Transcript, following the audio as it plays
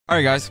All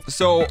right, guys.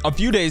 So a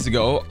few days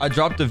ago, I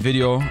dropped a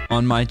video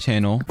on my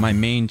channel, my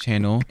main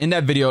channel. In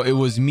that video, it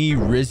was me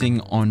rizzing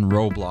on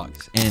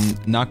Roblox.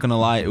 And not gonna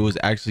lie, it was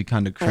actually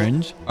kind of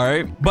cringe. All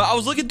right. But I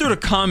was looking through the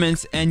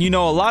comments and, you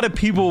know, a lot of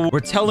people were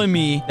telling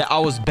me that I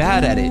was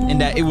bad at it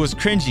and that it was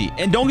cringy.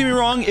 And don't get me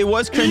wrong, it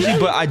was cringy,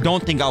 but I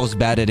don't think I was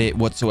bad at it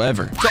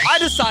whatsoever. So I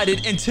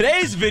decided in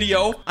today's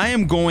video, I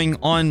am going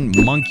on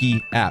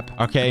Monkey app.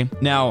 Okay.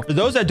 Now, for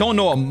those that don't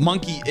know what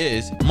Monkey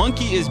is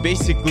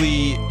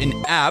basically an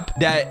app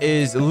that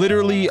is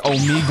literally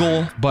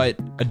Omegle, but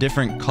a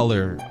different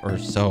color or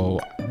so.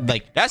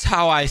 Like, that's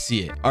how I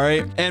see it. All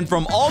right. And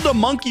from all the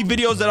monkey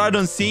videos that I've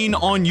done seen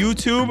on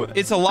YouTube,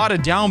 it's a lot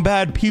of down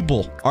bad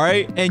people. All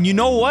right. And you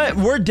know what?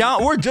 We're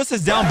just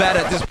as down bad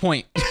at this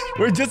point.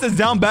 We're just as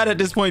down bad at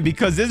this point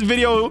because this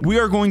video, we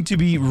are going to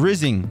be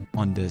rizzing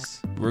on this.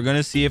 We're going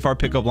to see if our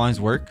pickup lines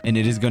work and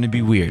it is going to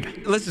be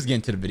weird. Let's just get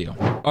into the video.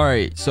 All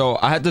right. So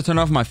I had to turn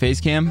off my face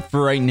cam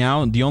for right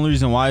now. The only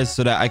reason why is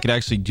so that I could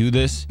actually do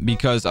this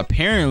because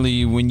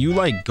apparently when you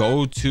like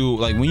go to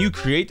like when you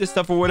create this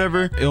stuff or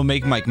whatever, it'll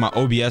make like my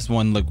OBS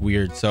one look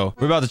weird. So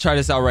we're about to try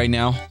this out right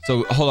now.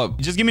 So hold up.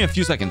 Just give me a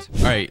few seconds.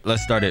 All right.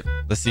 Let's start it.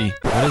 Let's see.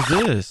 What is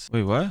this?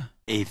 Wait, what?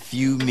 A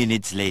few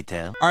minutes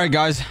later. All right,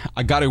 guys,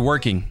 I got it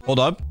working. Hold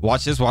up.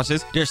 Watch this. Watch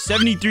this. There's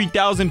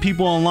 73,000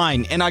 people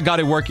online and I got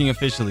it working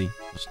officially.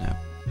 Oh, snap.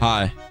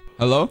 Hi.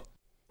 Hello?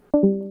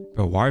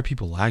 Bro, why are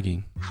people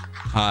lagging?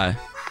 Hi.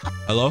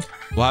 Hello?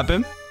 What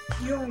happened?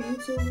 You on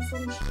YouTube or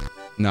some shit?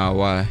 No,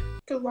 why?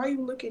 Cause why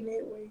you looking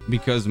that way?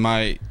 Because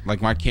my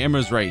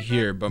camera's right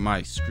here, but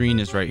my screen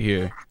is right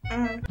here.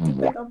 I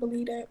don't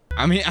believe that.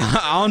 I mean,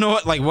 I don't know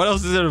what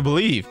else is there to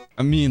believe?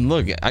 I mean,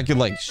 look, I could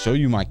like show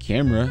you my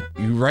camera.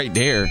 You right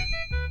there.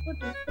 What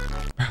the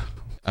fuck?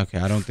 Okay,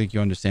 I don't think you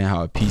understand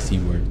how a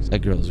PC works. That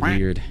girl's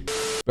weird.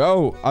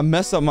 Bro, I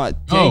messed up my thing.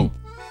 Oh.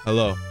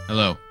 Hello.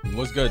 Hello.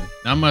 What's good?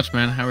 Not much,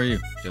 man. How are you?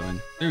 Chilling.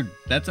 Dude,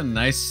 that's a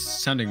nice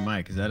sounding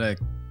mic. Is that a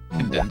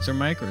condenser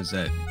mic or is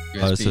that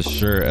USB? Oh, it's a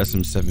Shure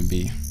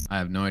SM7B. I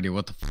have no idea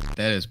what the f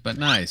that is, but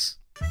nice.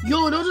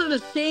 Yo, those are the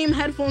same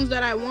headphones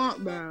that I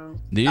want, bro.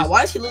 These? Now,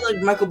 why does he look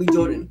like Michael B.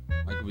 Jordan?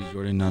 Michael B.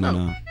 Jordan?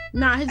 No.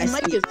 Nah, his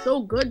mic is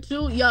so good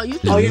too. Yo, you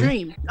Oh, should yeah?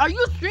 stream. Are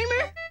you a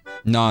streamer?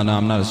 No,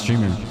 I'm not a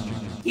streamer.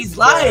 He's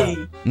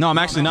lying. No, I'm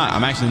actually not.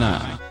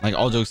 Like,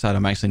 all jokes aside,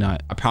 I'm actually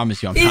not. I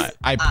promise you I'm not.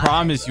 I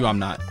promise you I'm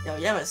not. Yo,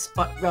 you have a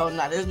spot, bro.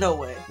 Nah, there's no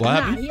way. What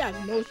Nah, happened? he has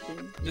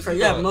motion. Bro,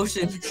 you have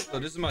motion. So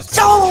this is my...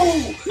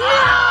 Yo!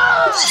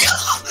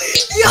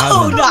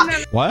 Yo, nah.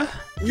 What?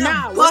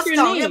 Nah, Bust what's your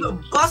down. You name? have a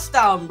bust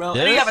down, bro.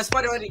 Yes? And you have a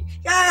spot already.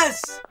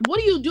 Yes.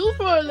 What do you do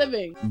for a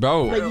living?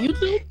 Bro. Like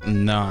YouTube?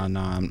 Nah.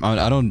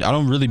 I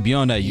don't really be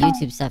on that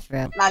YouTube stuff,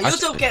 bro. Nah,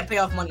 YouTube can't pay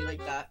off money like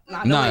that.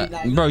 Nah,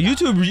 bro,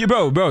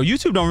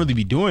 YouTube don't really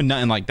be doing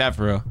nothing like that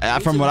for real.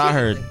 From what I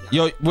heard.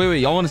 Yo, wait,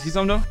 y'all want to see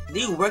something though? Do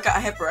you work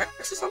at HyperX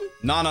or something?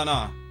 No.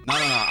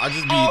 I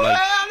just be like,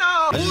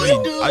 I just be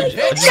doing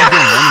random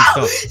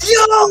stuff.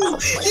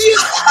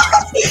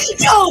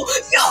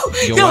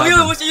 Yo,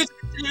 what's your YouTube?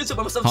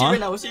 I'm subbing to you right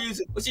now. What's your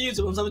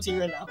YouTube? I'm subbing to you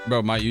right now.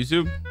 Bro, my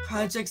YouTube?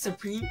 Project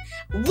Supreme.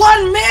 1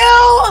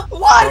 mil!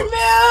 1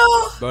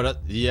 mil! Bro,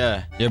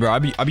 yeah, bro. I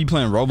be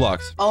playing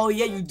Roblox. Oh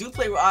yeah, you do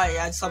play. Alright,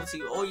 I subbed to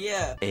you. Oh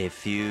yeah. A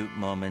few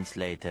moments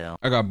later.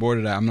 I got bored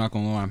of that. I'm not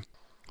gonna lie.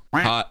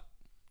 Hot.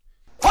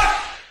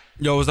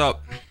 Yo, what's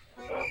up?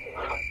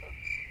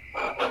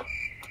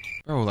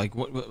 Bro,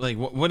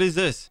 what is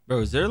this? Bro,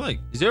 is there a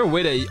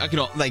way that I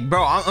can, like,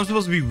 bro, I'm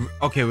supposed to be,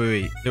 okay,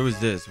 wait. There was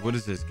this. What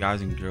is this?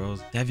 Guys and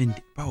girls.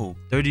 Bro,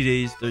 30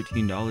 days,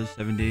 $13,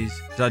 7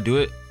 days. Did I do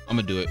it? I'm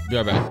gonna do it. Be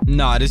right back.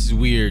 Nah, this is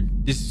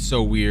weird. This is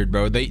so weird,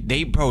 bro. They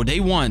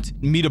want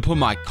me to put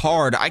my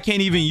card. I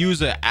can't even use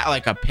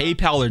like a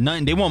PayPal or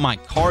nothing. They want my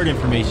card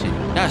information.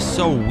 That's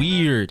so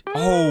weird.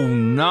 Oh,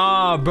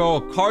 nah,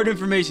 bro. Card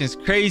information is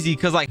crazy.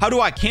 Cause like, how do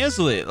I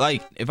cancel it?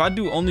 Like, if I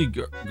do only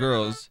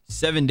girls,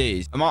 7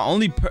 days. Am I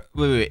only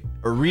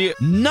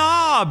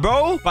Nah,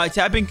 bro. By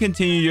tapping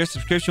continue, your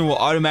subscription will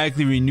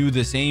automatically renew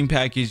the same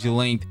package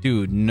length.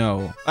 Dude,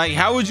 no. Like,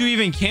 how would you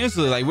even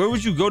cancel it? Like, where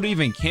would you go to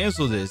even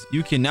cancel this?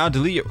 You can now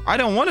delete it. I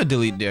don't want to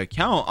delete the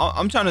account.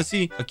 I'm trying to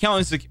see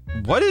account.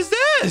 What is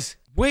this?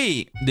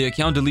 Wait, the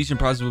account deletion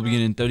process will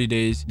begin in 30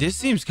 days. This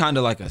seems kind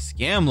of like a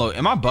scam load.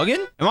 Am I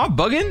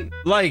bugging?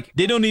 Like,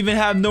 they don't even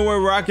have nowhere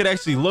where I could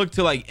actually look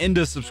to like end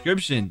a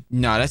subscription.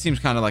 Nah, that seems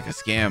kind of like a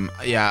scam.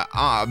 Yeah,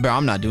 bro,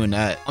 I'm not doing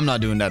that. I'm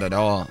not doing that at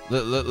all.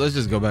 Let's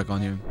just go back on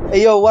here.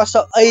 Hey yo, what's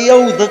up? Hey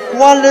yo, the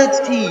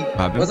quality.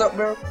 What's up,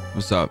 bro?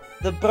 What's up?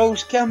 The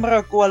bro's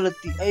camera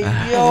quality. Hey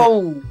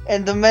yo.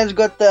 And the man's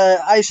got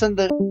the ice on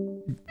the...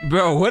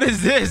 Bro, what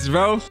is this,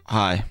 bro?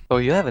 Hi. Oh,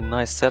 you have a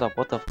nice setup.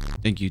 What the f?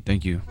 Thank you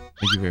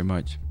very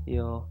much.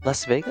 Yo,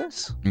 Las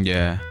Vegas?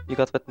 Yeah. You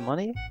got that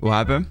money? What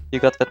happened? You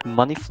got that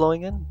money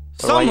flowing in?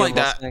 Something like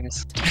that.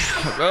 Vegas?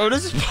 Bro,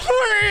 this is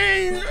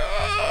boring.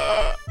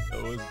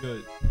 That was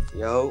good.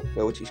 Yo,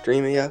 what you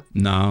streaming, yeah?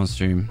 Nah, I don't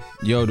stream.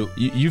 Yo,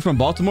 you from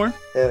Baltimore?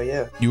 Hell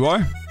yeah. You are?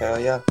 Hell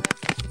yeah.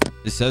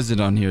 It says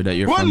it on here that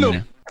you're from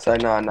there. So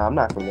no, I'm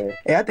not from there.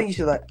 Hey, I think you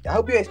should like. I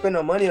hope you ain't spend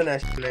no money on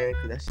that shit, man.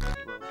 Cause that's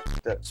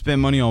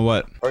Spend money on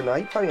what? Or no,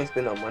 you probably ain't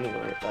spend no money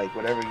on it. Like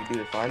whatever you do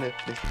to find it.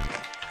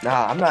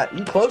 Nah, I'm not.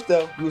 You close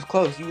though. You was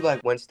close. You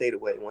like one state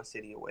away, one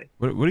city away.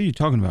 What are you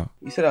talking about?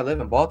 You said I live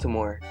in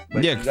Baltimore.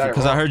 But Yeah, you got it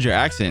because I wrong. heard your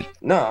accent.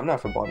 No, I'm not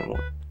from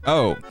Baltimore.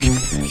 Oh.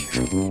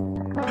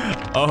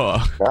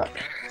 Oh.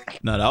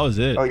 No, that was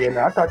it. Oh yeah,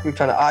 no, I thought you were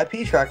trying to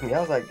IP track me. I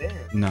was like, damn.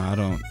 No, I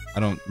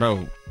don't,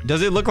 bro.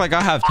 Does it look like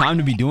I have time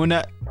to be doing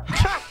that?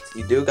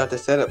 You do got the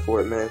setup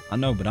for it, man. I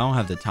know, but I don't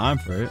have the time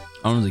for it.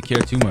 I don't really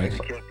care too much.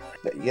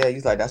 Yeah,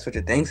 he's like, that's what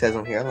your thing says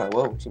on here. I'm like,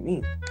 whoa, what you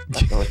mean?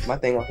 My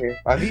thing on here.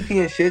 My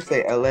VPN should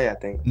say LA, I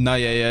think. No,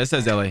 yeah, it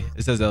says LA.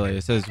 It says LA.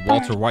 It says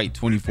Walter White,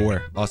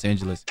 24, Los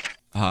Angeles.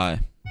 Hi.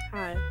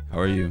 Hi. How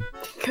are you?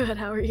 Good,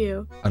 how are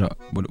you? I don't.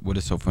 What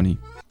is so funny?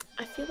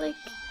 I feel like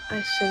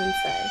I shouldn't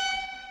say.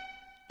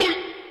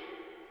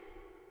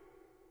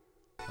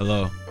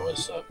 Hello.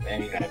 What's up,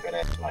 man? You got a good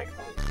ass mic.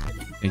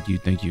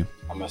 Thank you.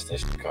 How much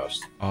this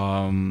cost?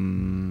 I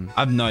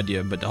have no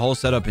idea, but the whole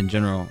setup in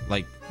general,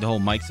 like the whole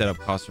mic setup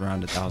costs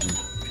around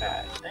 $1,000.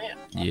 God damn.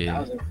 Yeah.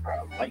 1,000 for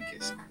a mic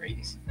is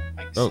crazy.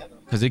 Bro,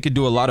 because it could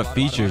do a lot of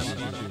features.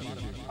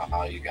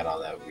 Oh, you got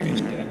all that weird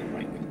shit on your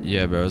mic.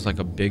 Yeah, bro. It's like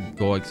a big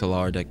Go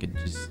XLR that could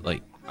just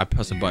like I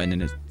press a button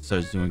and it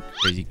starts doing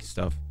crazy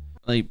stuff.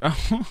 Like, bro.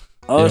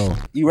 Oh,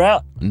 you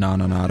rap? No, I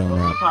don't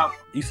rap.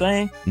 You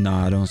sing?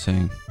 Nah, I don't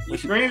sing. You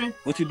streaming?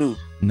 What you do?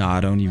 Nah, I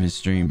don't even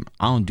stream.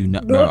 I don't do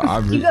nothing. Bro,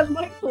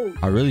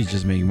 I really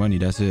just make money.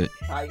 That's it.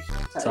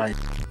 Tight.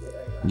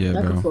 Yeah,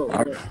 bro.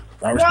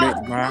 I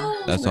respect the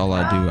grind. That's all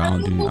I do. I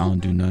don't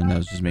do nothing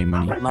else. Just make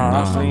money.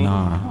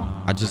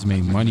 Nah. I just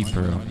make money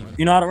for real.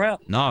 You know how to rap?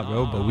 Nah,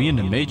 bro. But we in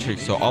the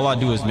Matrix, so all I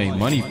do is make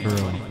money for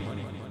real.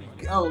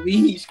 Oh,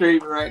 he's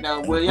screaming right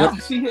now, boy. Y'all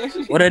see that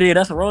shit? What that is?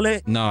 That's a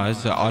Rolex? Nah,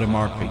 it's an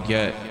Audemars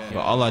Piguet.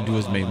 But all I do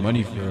is make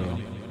money for real.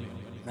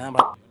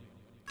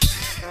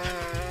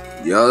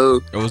 Yo.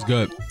 It was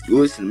good. You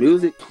listen to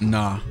music?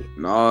 Nah,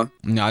 Nah.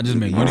 I just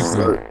make money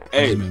for real. I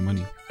Hey. just make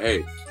money.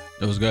 Hey,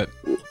 It was good.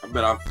 I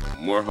bet I'm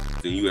more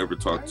than you ever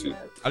talked to.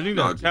 I think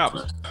that's cap.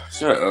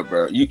 Shut up,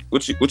 bro.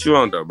 What you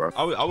on though, bro?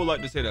 I would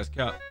like to say that's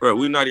cap. Bro,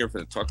 we not even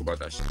finna talk about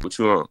that shit. What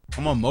you on?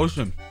 I'm on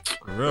motion.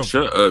 For real.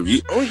 Shut up.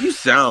 You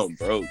sound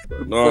broke,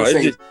 bro. No,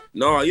 it's just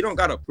you don't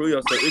gotta prove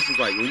yourself. It's just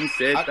like when you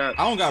said that.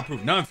 I don't gotta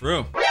prove nothing for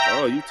real.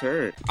 Oh, you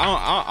turned.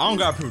 I don't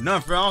gotta prove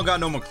nothing for real. I don't got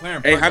no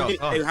McLaren. Hey,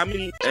 how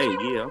many? Hey,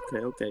 yeah,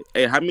 okay.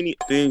 Hey, how many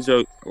things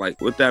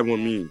like what that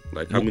one mean?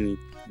 Like how many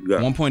you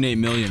got? 1.8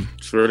 million.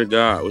 Swear to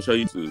God, what's your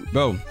YouTube?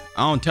 Bro,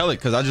 I don't tell it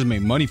because I just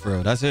make money for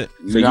real. That's it.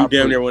 So you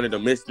damn near one of the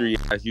mystery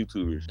ass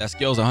YouTubers. That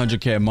scales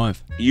 100K a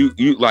month. You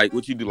like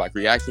what you do, like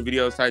reaction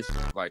videos type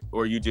shit? Like,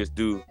 or you just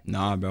do?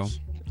 Nah, bro.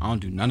 I don't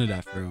do none of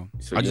that for real.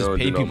 So I just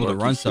pay people to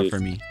run stuff for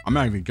me. I'm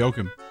not even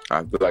joking.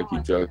 I feel like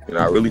you joking.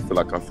 I really feel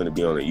like I'm finna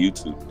be on a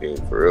YouTube thing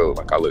for real.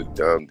 Like I look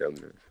dumb down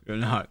there. You're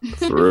not.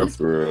 For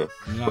real.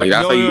 Like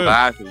that's how you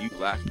laugh and you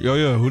laugh.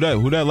 Yo, who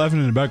that laughing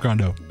in the background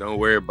though? Don't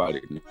worry about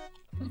it. This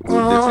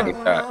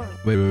ain't that.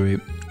 Wait.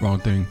 Wrong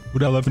thing. Who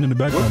that laughing in the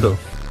background though?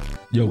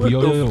 Yo,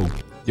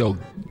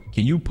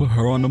 can you put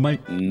her on the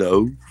mic?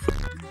 No.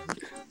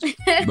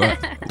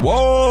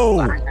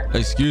 Whoa!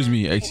 Excuse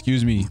me.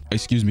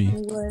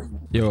 What?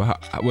 Yo,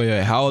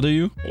 wait, how old are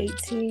you?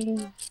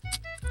 18.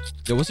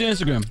 Yo, what's your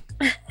Instagram?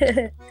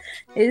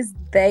 It's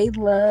They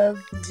Love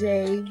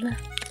Jave.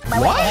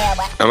 What?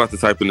 I'm about to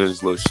type in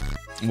this little shit.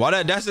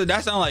 Why that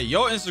sound like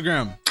your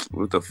Instagram?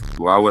 What the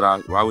why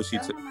would she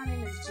My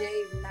name is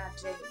Jave, not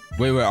Jave.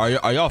 Wait,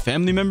 are y'all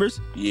family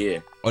members? Yeah.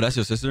 Oh, that's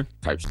your sister?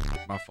 Type shit.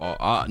 My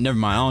fault. Never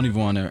mind. I don't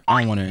even want her. I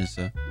don't want her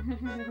Insta.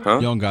 Huh?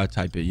 You don't gotta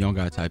type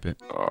it.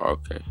 Oh,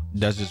 okay.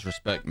 That's just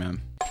respect,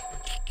 man.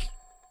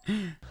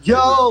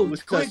 Yo,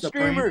 Twitch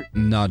streamer.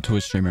 Nah,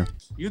 Twitch streamer.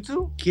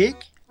 YouTube?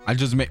 Kick? I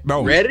just make,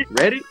 bro. Reddit?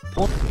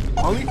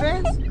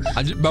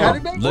 OnlyFans? Bro,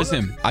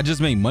 listen. I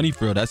just make money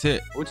for real. That's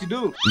it. What you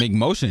do? Make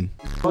motion.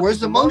 Where's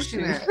the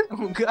motion at?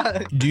 Oh,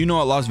 God. Do you know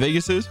what Las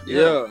Vegas is?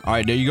 Yeah. All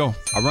right, there you go.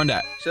 I run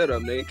that. Shut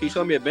up, nigga. Can you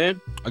show me a band?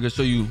 I can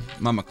show you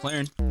my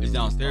McLaren. It's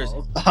downstairs.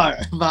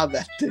 Alright, my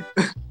bad.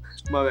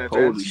 My bad.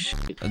 Holy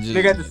shit.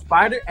 They got the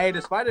spider. Hey,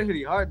 the spider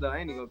hoodie hard though. I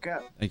ain't even gonna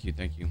cap. Thank you.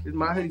 This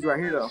my hoodie's right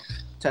here though.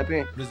 Tap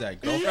in. What is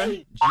that?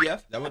 Girlfriend?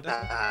 GF? That what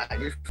that?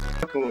 You're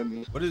fucking with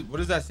me. What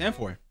does that stand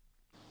for?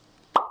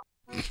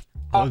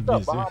 What's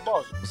up,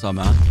 boss? What's up,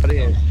 man? What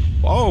is?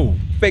 Whoa.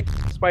 Fake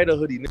spider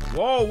hoodie.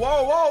 Whoa.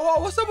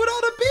 What's up with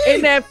all the beef?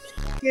 Ain't that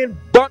fucking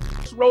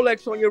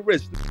Rolex on your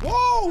wrist?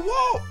 Whoa.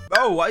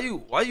 Bro, why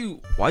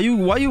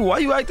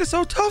you acting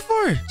so tough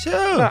for?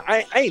 Chill. Nah,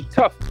 I ain't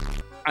tough.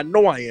 I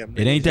know I am.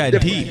 It ain't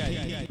that deep.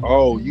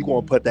 Oh, you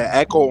gonna put that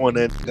echo on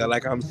that nigga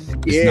like I'm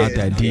scared. It's not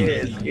that deep.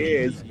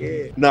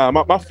 Scared. Nah,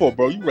 my fault,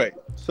 bro. You right.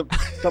 Some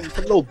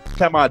little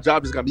time my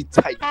job is gonna be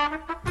tight.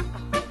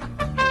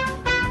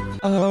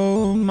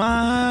 Oh my.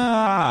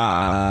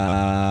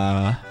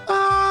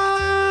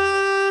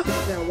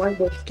 white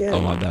boy scared.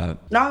 Oh, my bad.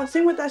 Nah,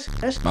 sing with that.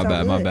 That shit My sound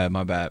bad, good.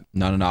 my bad.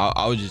 No.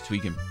 I was just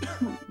tweaking.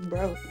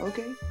 Bro,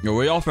 okay. Yo,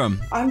 where y'all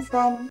from? I'm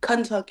from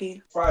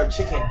Kentucky. Fried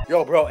chicken.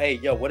 Yo, bro. Hey,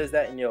 yo, what is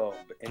that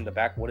in the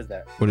back? What is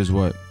that? What is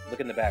what? Look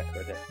in the back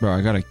right there. Bro,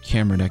 I got a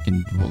camera that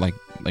can, like,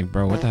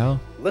 bro, what the hell?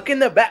 Look in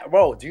the back,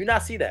 bro. Do you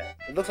not see that?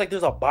 It looks like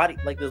there's a body.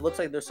 Like, it looks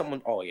like there's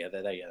someone. Oh, yeah,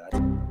 that's...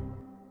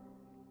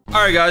 All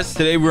right, guys,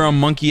 today we're on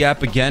Monkey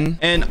app again.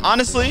 And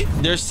honestly,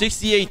 there's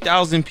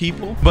 68,000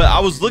 people, but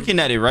I was looking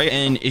at it, right?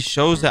 And it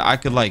shows that I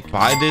could like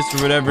buy this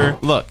or whatever.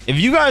 Look, if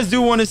you guys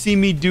do want to see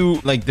me do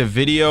like the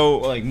video,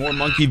 like more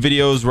monkey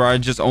videos where I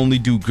just only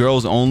do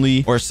girls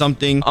only or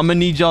something, I'm gonna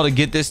need y'all to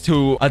get this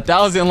to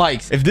 1,000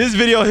 likes. If this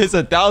video hits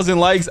 1,000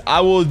 likes,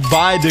 I will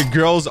buy the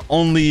girls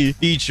only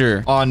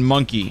feature on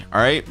Monkey.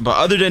 All right. But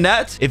other than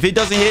that, if it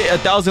doesn't hit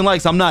 1,000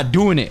 likes, I'm not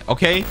doing it.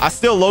 Okay. I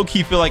still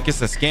low-key feel like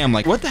it's a scam.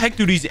 Like, what the heck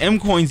do these M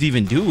coins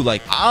even do?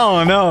 Like, I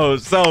don't know.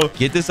 So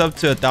get this up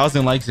to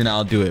 1,000 likes and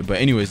I'll do it. But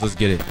anyways, let's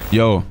get it.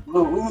 Yo,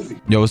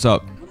 what's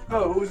up?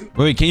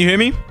 Wait, can you hear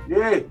me?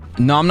 Yeah.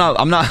 No, I'm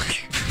not.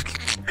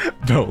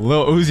 Bro,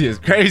 Lil Uzi is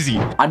crazy.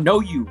 I know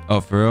you. Oh,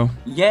 for real?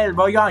 Yeah,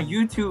 bro, you're on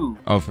YouTube.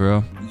 Oh, for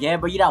real? Yeah,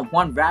 bro, you that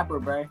one rapper,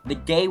 bro. The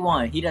gay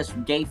one. He does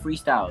gay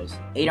freestyles.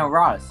 Aiden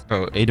Ross.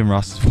 Bro, Aiden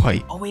Ross is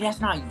white. Oh, wait,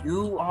 that's not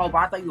you. Oh, but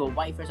I thought you were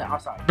white first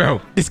outside.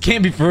 Bro, this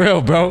can't be for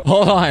real, bro.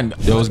 Hold on.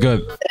 Yo, what's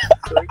good?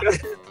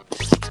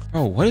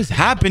 Bro, what is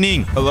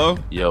happening? Hello?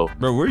 Yo.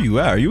 Bro, where you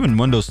at? Are you in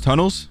one of those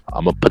tunnels?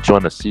 I'm gonna put you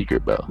on a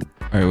secret, bro. All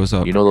right, what's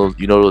up? You know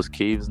those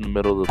caves in the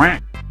middle of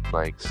the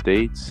like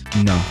states?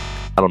 No.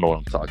 I don't know what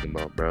I'm talking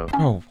about, bro.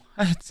 Bro,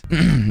 what?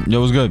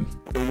 Yo, what's good?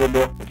 What's good,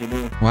 bro? What you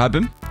doing? What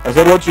happened? I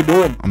said, what you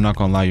doing? I'm not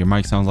gonna lie, your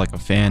mic sounds like a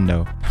fan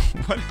though.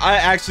 What? I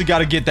actually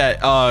gotta get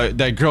that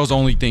that girls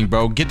only thing,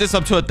 bro. Get this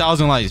up to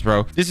 1,000 likes,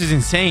 bro. This is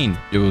insane.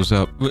 Yo, what's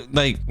up?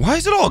 Like, why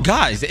is it all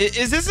guys?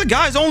 Is this a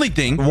guys only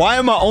thing? Why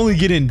am I only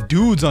getting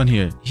dudes on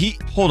here?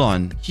 Hold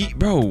on.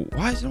 Bro,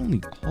 why is it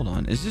only, hold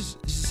on. Is this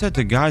set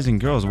to guys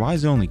and girls? Why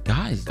is it only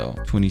guys though?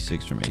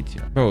 26 from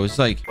 18. Bro, it's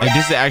like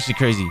this is actually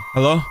crazy.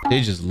 Hello?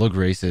 They just look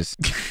racist.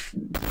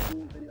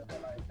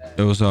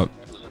 Yo, what's up?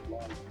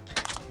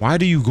 Why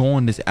do you go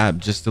on this app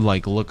just to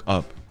like look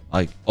up?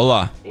 Like,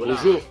 hola. What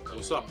is it?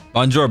 What's up?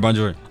 Bonjour.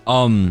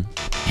 Dang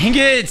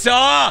it.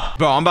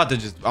 Bro, I'm about to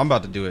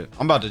do it.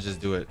 I'm about to just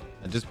do it.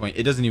 At this point,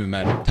 it doesn't even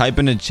matter. Type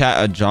in the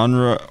chat a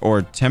genre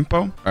or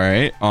tempo. All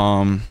right.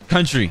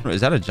 Country.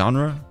 Is that a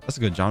genre? That's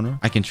a good genre.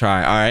 I can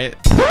try. All right.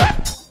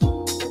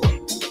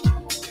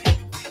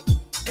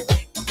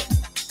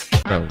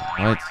 Bro,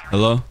 what?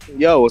 Hello?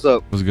 Yo, what's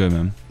up? What's good,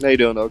 man? How you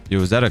doing, dog? Yo,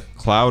 is that a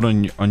cloud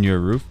on your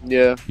roof?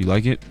 Yeah. You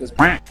like it?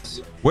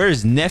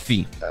 Where's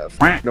Neffy?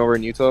 Over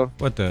in Utah.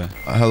 What the?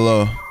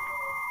 Hello.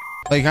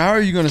 Like, how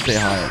are you gonna say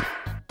hi?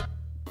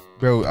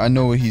 Bro, I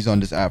know what he's on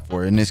this app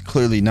for, and it's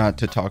clearly not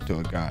to talk to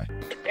a guy.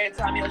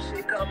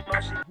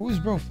 Who is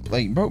bro?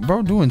 Like,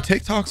 bro doing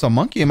TikToks on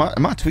Monkey? Am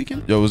I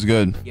tweaking? Yo, what's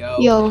good?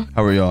 Yo.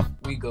 How are y'all?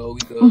 We go.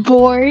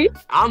 Bored.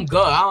 I'm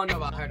good. I don't know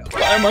about her though.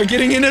 Why am I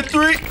getting in at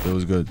 3? It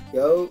was good.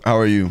 Yo. How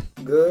are you?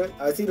 Good.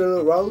 I see the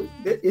little roll.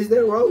 Is that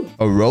a roll?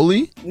 A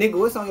rollie? Nigga,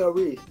 what's on your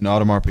wrist? An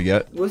Audemars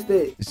Piguet. What's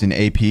that? It's an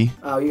AP.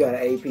 Oh, you got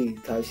an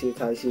AP. Type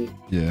shit.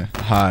 Yeah.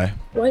 Hi.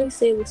 Why you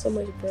say it with so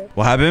much breath?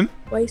 What happened?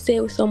 Why you say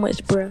it with so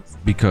much breath?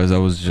 Because I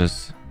was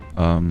just,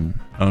 I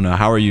don't know.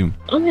 How are you?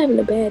 I'm having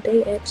a bad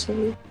day,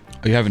 actually.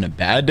 Are you having a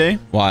bad day?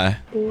 Why?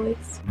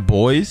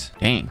 Boys?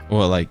 Dang.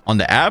 Well, like on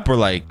the app or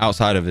like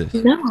outside of this?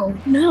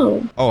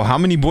 No. Oh, how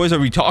many boys are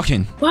we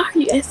talking? Why are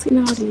you asking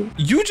all this?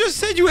 You just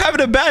said you having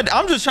a bad.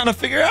 I'm just trying to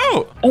figure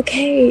out.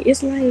 Okay,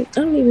 it's like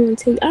I don't even want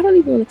to tell you. I don't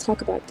even want to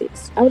talk about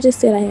this. I just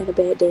said I had a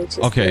bad day.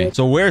 Okay,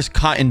 so where's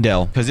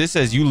Cottondale? Because it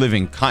says you live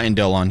in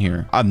Cottondale on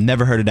here. I've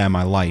never heard of that in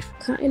my life.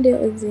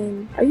 Cottondale is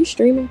in. Are you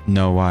streaming?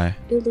 No, why?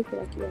 It looks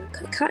like you are.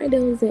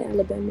 Cottondale is in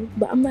Alabama,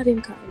 but I'm not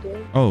in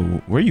Cottondale. Oh,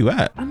 where you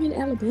at? I'm in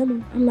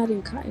Alabama. I'm not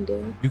in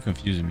Cottondale. You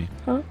confusing me.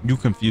 Huh? You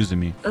confusing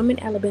me. I'm in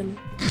Alabama.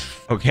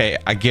 Okay,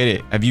 I get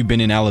it. Have you been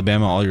in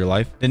Alabama all your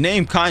life? The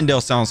name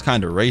Cottondale sounds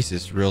kind of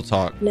racist, real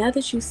talk. Now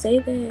that you say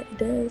that, it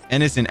does.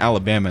 And it's in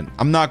Alabama.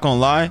 I'm not gonna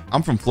lie.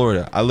 I'm from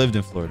Florida. I lived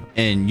in Florida.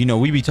 And, you know,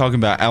 we be talking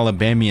about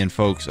Alabamian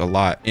folks a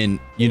lot. And,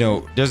 you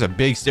know, there's a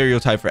big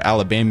stereotype for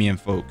Alabamian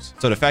folks.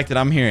 So the fact that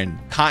I'm here in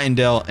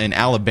Cottondale in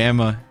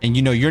Alabama and,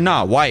 you know, you're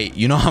not white.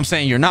 You know what I'm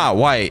saying? You're not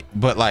white.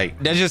 But,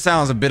 like, that just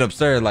sounds a bit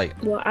absurd. Like,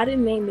 well, I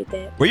didn't name it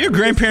that. Were your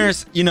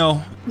grandparents, you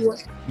know,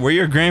 What? were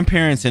your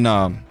grandparents in,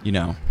 you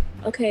know,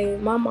 Okay,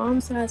 my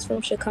mom's side is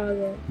from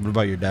Chicago. what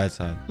about your dad's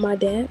side? My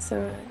dad's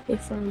side is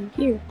from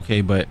here.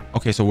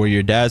 Okay, so were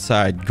your dad's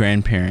side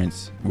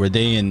grandparents, were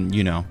they in,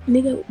 you know?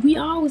 Nigga, we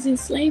all was in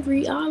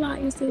slavery. All our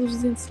ancestors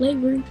was in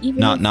slavery. Even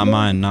Not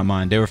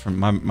mine. They were from,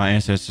 my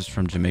ancestors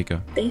from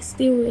Jamaica. They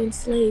still were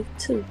enslaved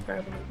too,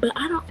 probably. But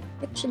I don't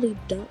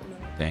know.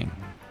 Dang,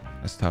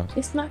 that's tough.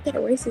 It's not that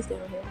racist down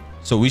here.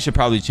 So we should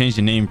probably change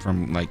the name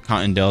from like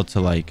Cottondale to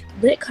like.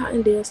 Let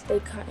Cottondale stay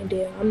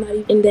Cottondale. I'm not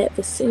even in that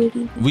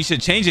vicinity. We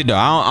should change it though.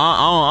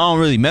 I don't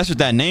really mess with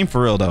that name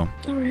for real though.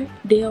 All right,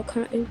 Dale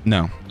Cotton.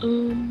 No.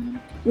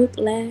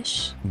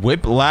 Whiplash.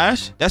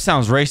 Whiplash? That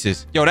sounds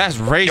racist. Yo, that's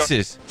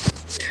racist.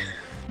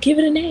 Give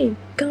it a name.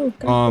 Go.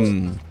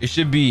 It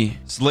should be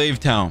Slave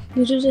Town.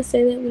 Did you just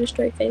say that with a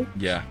straight face?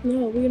 Yeah.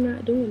 No, we're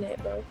not doing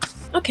that, bro.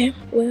 Okay.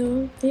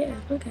 Well, yeah.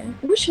 Okay.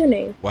 What's your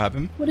name? What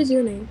happened? What is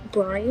your name?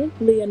 Brian?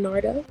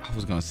 Leonardo? I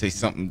was gonna say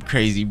something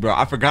crazy, bro.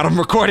 I forgot I'm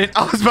recording.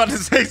 I was about to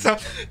say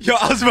something. Yo,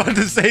 I was about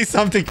to say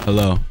something.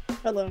 Hello.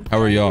 Hello.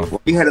 How are y'all? Why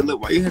you had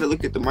to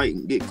look at the mic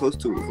and get close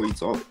to it before you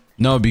talk?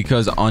 No,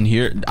 because on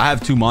here I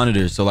have 2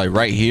 monitors. So like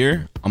right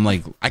here, I'm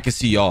like I can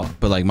see y'all,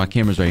 but like my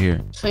camera's right here.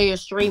 So you're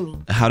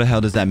streaming. How the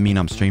hell does that mean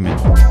I'm streaming?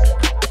 How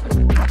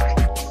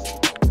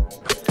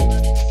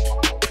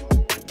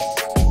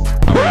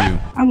are you?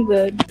 I'm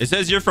good. It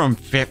says you're from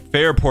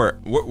Fairport.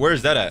 Where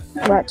is that at?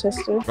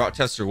 Rochester.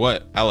 Rochester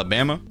what?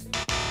 Alabama?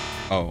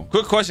 Oh,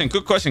 quick question.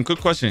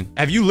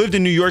 Have you lived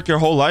in New York your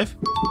whole life?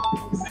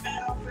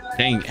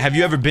 Dang, have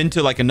you ever been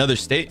to like another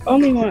state?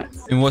 Only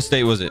once. In what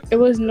state was it? It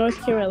was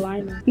North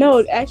Carolina.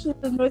 No, actually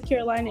it was North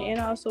Carolina, and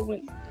I've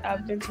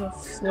been to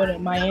Florida,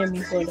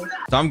 Miami, Florida.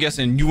 So I'm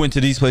guessing you went to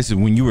these places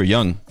when you were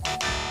young.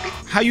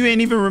 How you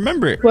ain't even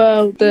remember it?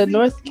 Well, the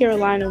North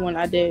Carolina one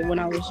I did when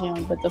I was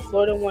young, but the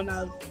Florida one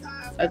I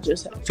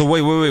just had. So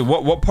wait.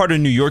 What part of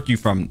New York you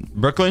from?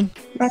 Brooklyn?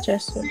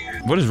 Rochester.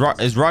 What is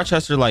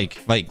Rochester like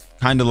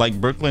kind of like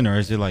Brooklyn, or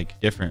is it like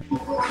different?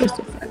 It's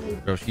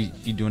different. Bro, she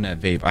doing that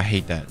vape. I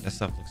hate that. That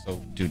stuff looks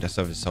so, dude, that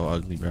stuff is so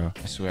ugly, bro.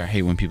 I swear I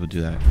hate when people do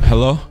that.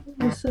 Hello?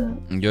 What's up?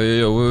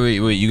 Yo,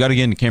 wait. You gotta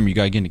get in the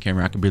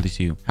camera. I can barely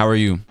see you. How are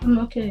you? I'm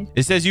okay.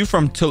 It says you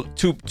from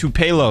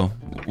Tupelo.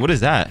 What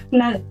is that?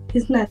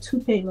 It's not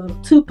Tupelo.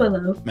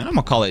 Tupelo. Man, I'm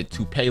gonna call it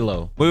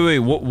Tupelo. Wait.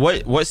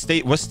 What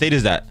state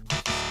is that?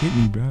 Hit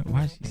me, bro.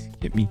 Why did she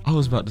hit me? I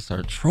was about to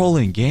start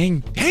trolling, gang.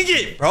 Dang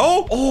it,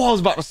 bro. Oh, I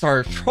was about to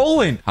start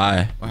trolling.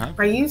 Hi. What happened?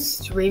 Are you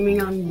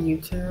streaming on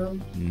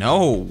YouTube?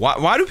 No.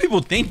 Why do people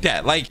think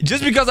that? Like,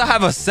 just because I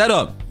have a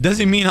setup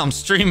doesn't mean I'm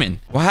streaming.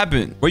 What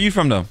happened? Where you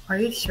from, though? Are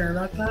you sure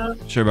about that?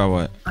 Sure about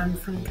what? I'm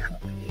from Cali.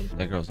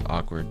 That girl's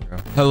awkward, bro.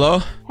 Hello?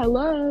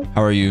 Hello.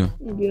 How are you?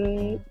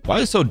 Good. Why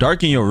is it so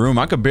dark in your room?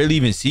 I could barely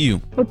even see you.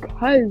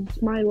 Because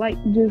my light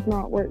does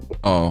not work.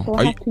 Oh. So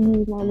I have to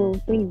use my little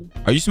thing.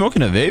 Are you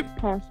smoking a vape?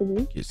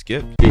 Possibly. Get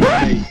skipped.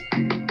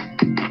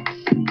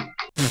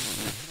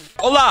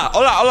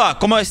 Hola,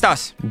 ¿cómo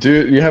estás?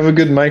 Dude, you have a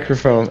good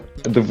microphone.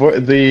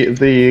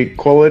 The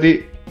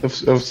quality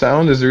of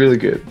sound is really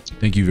good.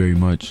 Thank you very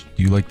much.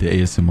 Do you like the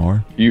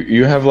ASMR?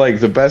 You have like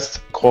the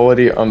best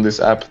quality on this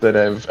app that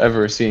I've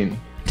ever seen.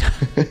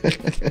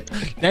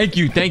 Thank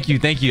you.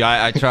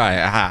 I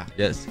try. Aha.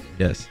 Yes.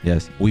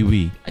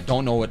 Oui. I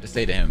don't know what to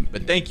say to him,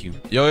 but thank you.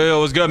 Yo,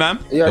 what's good, man?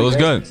 Yeah, it was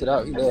good. Sit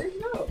out, Is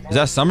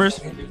that Summers?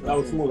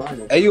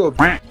 Hey, you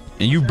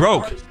and you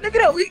broke.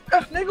 Nigga,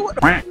 what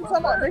the fuck you talking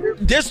about, nigga?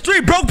 There's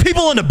 3 broke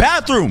people in the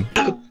bathroom.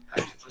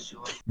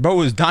 Bro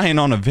was dying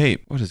on a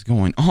vape. What is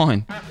going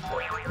on?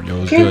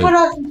 Yo, it's good.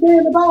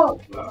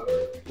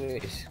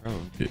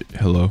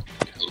 Hello.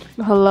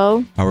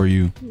 Hello. How are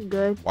you?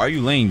 Good. Why are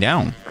you laying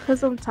down?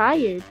 Because I'm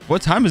tired.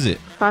 What time is it?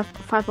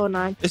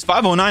 5:09. It's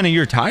 5:09 and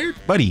you're tired?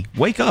 Buddy,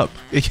 wake up.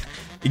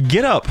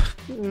 Get up.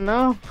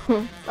 No.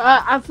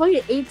 I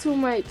fucking ate too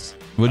much.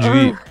 What'd you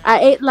eat? I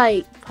ate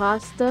like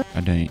pasta.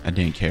 I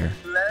didn't care.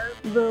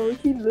 Bro,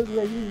 he looks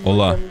like he's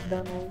Hola.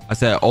 I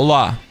said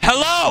hola.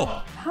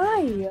 Hello.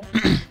 Hi.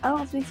 I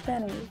don't speak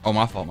Spanish. Oh,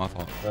 my fault.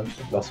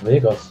 Las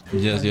Vegas.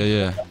 Yes,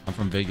 yeah. I'm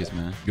from Vegas,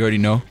 man. You already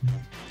know.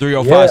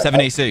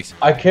 305-786.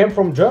 I came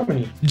from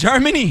Germany.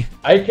 Germany.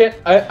 I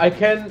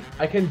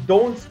can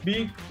don't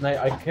speak.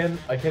 I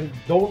can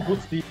don't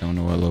good speak. Don't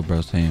know what little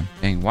bro's saying.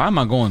 Dang, why am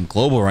I going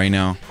global right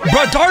now?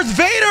 Bro, Darth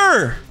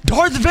Vader.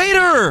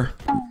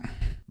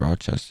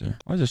 Rochester.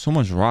 Why is there so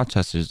much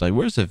Rochesters? Like,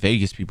 where's the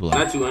Vegas people at?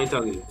 Not you, I ain't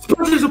talking to you. It's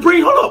Project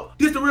Supreme, hold up.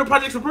 This the real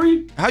Project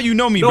Supreme? How you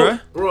know me, bro?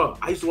 Bro,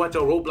 I used to watch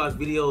your Roblox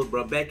videos,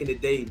 bro, back in the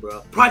day,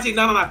 bro. Project,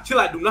 no, chill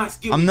out, do not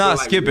skip. I'm not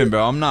skipping,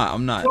 bro. I'm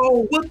not.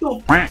 Bro, what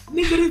the f?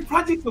 Nigga, this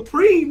Project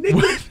Supreme,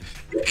 nigga.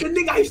 The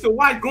nigga I used to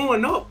watch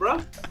growing up,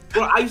 bro.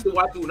 Bro, I used to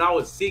watch you when I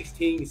was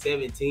 16,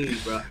 17,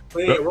 bro.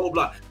 Playing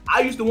Roblox. I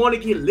used to want to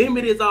get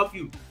limiteds off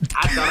you.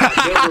 I thought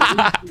I'd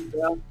never beat you,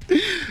 bro.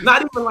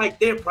 Not even like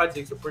that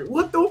Project Supreme.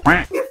 What the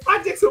f? This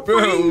Project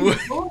Supreme,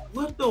 bro.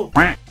 What the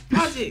f?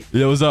 Project.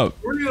 Yeah, what's up?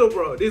 Real,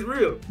 bro. This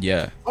real.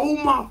 Yeah. Oh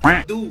my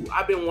f, dude.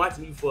 I've been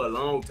watching you for a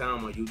long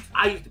time on YouTube.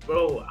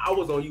 I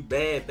was on you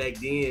bad back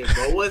then,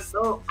 bro. What's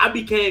up? I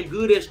became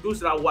good at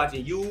Scrooge. I was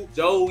watching you,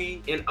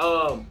 Joey, and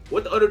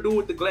what the other dude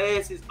with the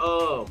glasses?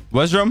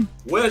 Westrum,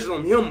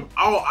 him.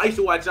 Oh, I used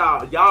to watch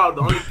y'all. Y'all the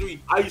only 3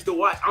 I used to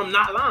watch. I'm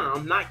not lying.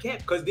 I'm not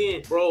capping. Cause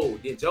then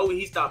Joey,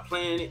 he stopped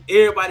playing it.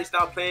 Everybody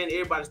stopped playing.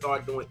 Everybody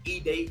started doing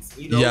E-dates.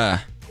 You know. Yeah.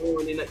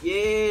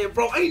 Yeah,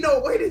 bro. Ain't no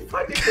way this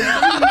Project Supreme.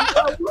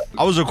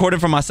 I was recording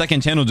from my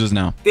second channel just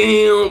now.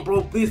 Damn,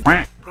 bro. This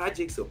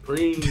Project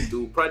Supreme,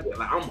 dude. Project,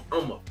 like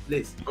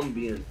listen, I'm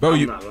being. Bro,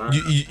 I'm not lying.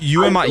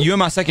 you in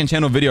my second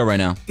channel video right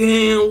now.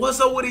 Damn, what's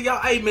up with it,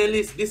 y'all? Hey, man,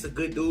 listen, this is a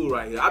good dude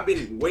right here. I've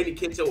been waiting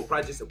to catch up with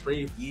Project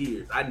Supreme for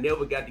years. I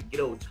never got to get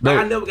over. Like,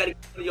 I never got to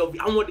get on your.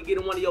 I wanted to get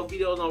in one of your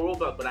videos on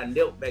Roblox, but I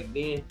never back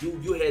then.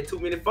 You had too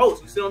many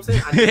folks. You see what I'm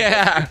saying?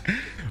 Yeah.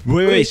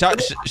 Wait,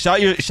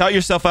 shout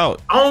yourself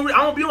out. I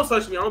don't be on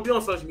social media.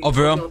 Oh,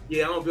 for real?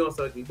 Yeah, I don't be on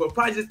social media. But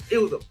Project,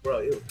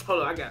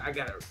 hold on, I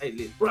got hey,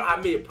 listen, bro,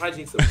 I met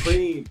Project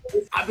Supreme.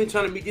 I've been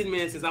trying to meet this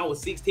man since I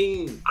was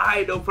 16.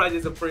 I know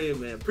Project Supreme,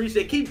 man.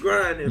 Appreciate, keep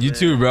grinding. You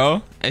too,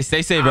 bro. Hey,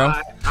 stay safe, bro.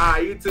 All right,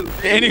 you too.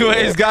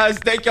 Anyways, guys,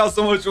 thank y'all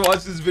so much for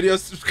watching this video.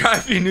 Subscribe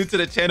if you're new to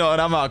the channel,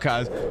 and I'm out,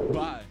 guys.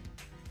 Bye.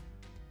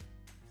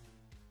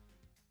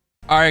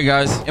 All right,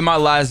 guys, in my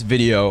last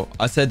video,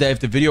 I said that if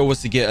the video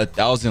was to get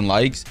 1,000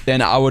 likes,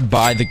 then I would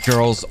buy the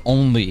girls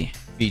only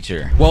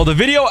feature. Well, the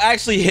video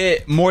actually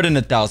hit more than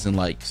 1,000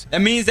 likes. That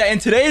means that in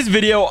today's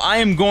video, I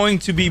am going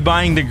to be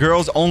buying the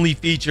girls only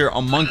feature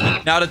on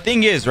Monkey. Now, the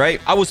thing is,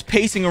 right, I was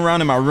pacing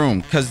around in my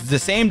room because the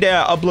same day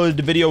I uploaded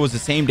the video was the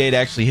same day it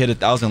actually hit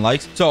 1,000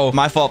 likes. So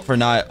my fault for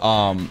not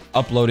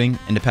uploading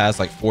in the past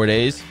like 4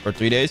 days or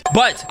 3 days.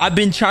 But I've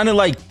been trying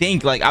to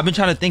think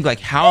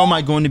how am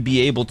I going to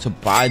be able to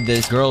buy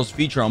this girls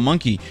feature on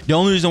Monkey? The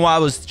only reason why I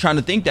was trying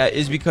to think that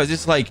is because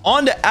it's like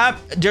on the app,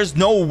 there's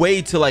no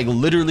way to like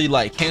literally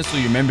like cancel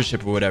your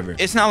membership or whatever.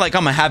 It's not like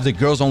I'm gonna have the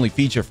girls only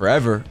feature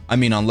forever. I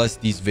mean, unless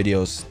these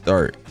videos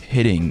start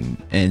hitting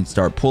and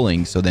start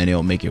pulling, so then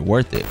it'll make it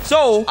worth it.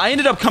 So I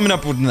ended up coming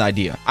up with an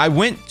idea. I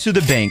went to the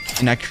bank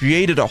and I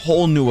created a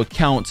whole new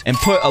account and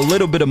put a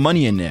little bit of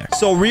money in there.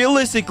 So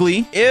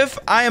realistically, if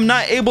I am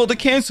not able to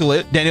cancel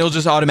it, then it'll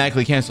just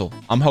automatically cancel.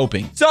 I'm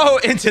hoping. So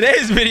in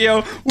today's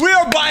video, we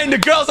are buying the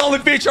girls only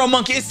feature on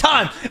Monkey. It's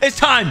time. It's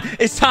time.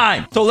 It's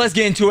time. So let's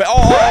get into it.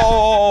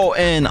 Oh,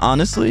 and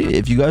honestly,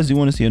 if you guys do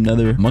want to see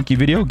another Monkey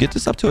video, get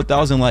this up to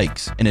 1,000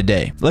 likes in a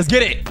day. Let's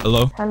get it.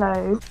 Hello.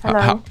 Hello.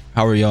 Hello.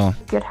 How are y'all?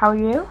 Good. How are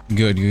you?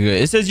 Good.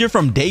 It says you're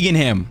from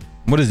Dagenham.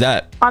 What is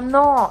that? I'm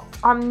not.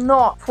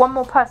 One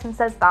more person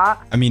says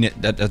that. I mean,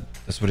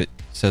 that's what it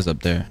says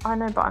up there. I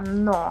know, but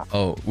I'm not.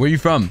 Oh, where are you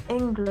from?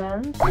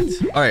 England. All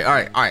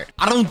right. I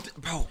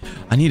don't, bro.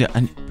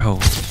 Bro.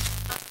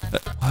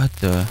 What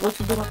the? What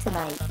you doing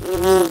tonight?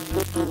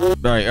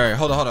 All right.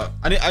 Hold on.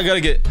 I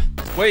gotta get.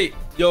 Wait.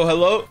 Yo,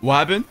 hello. What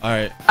happened? All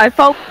right. I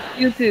follow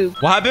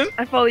YouTube. What happened?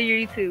 I follow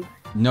your YouTube.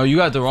 No, you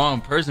got the wrong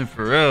person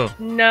for real.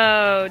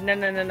 No.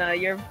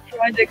 You're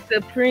Project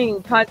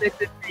Supreme.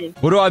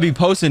 What do I be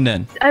posting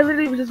then? I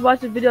literally just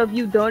watched a video of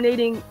you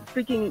donating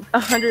freaking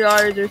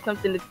 $100 or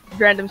something to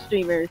random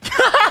streamers.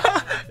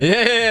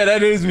 Yeah,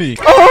 that is me.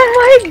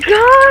 Oh my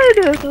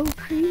god! So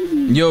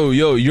crazy. Yo,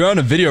 you're on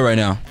a video right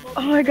now.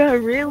 Oh my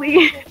god,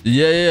 really?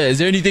 Yeah. Is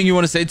there anything you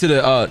want to say to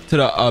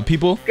the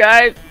people?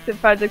 Subscribe to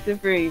Project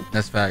Supreme.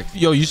 That's facts.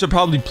 Yo, you should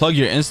probably plug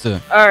your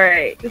Insta.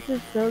 Alright. This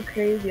is so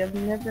crazy. I've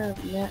never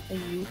met a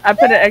youth. I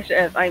put an extra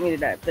F. I mean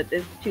that, but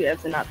there's 2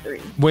 F's and not 3.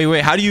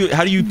 Wait. How do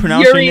you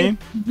pronounce your name?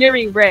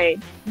 Yuri Ray.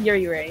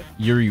 Yuri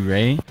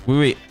Ray?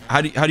 Wait.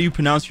 How do you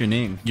pronounce your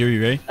name? Yuri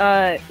Ray?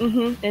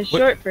 It's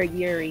short for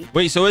Yuri.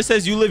 Wait, so it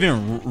says you live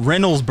in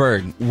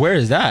Reynoldsburg. Where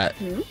is that?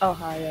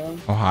 Ohio.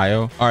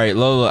 All right,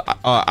 Lola.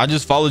 I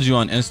just followed you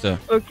on Insta.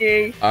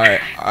 Okay. All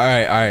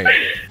right.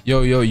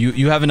 Yo,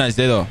 you have a nice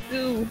day though.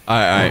 Ooh. All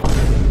right.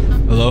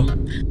 Hello.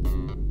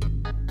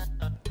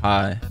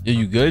 Hi. Yo,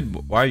 you good?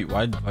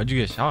 Why'd you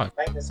get shocked?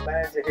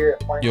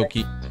 Yo,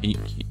 can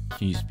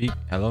you speak?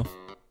 Hello.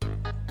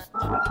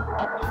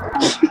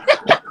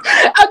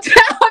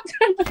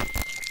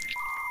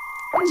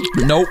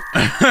 Nope.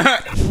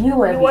 You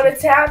want to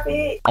tap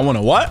it? I want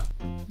to what?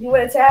 You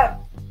want to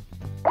tap?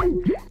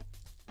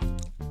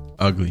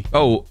 Ugly.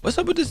 Oh, what's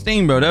up with this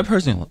thing, bro? That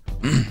person.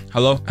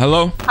 Hello.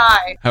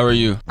 Hi. How are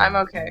you? I'm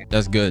okay.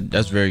 That's good.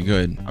 That's very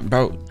good,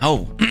 bro.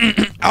 Oh,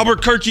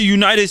 Albuquerque,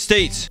 United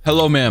States.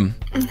 Hello, ma'am.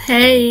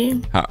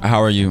 Hey.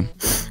 How are you?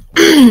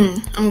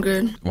 I'm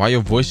good. Why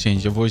your voice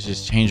changed? Your voice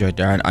just changed right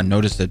there. I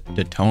noticed the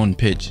tone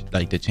pitch,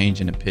 like the change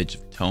in the pitch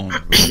of tone.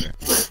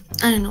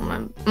 I don't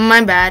know,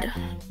 my bad.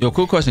 Yo,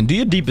 cool question. Do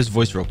your deepest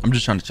voice real quick. I'm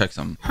just trying to check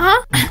something.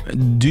 Huh?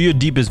 Do your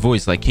deepest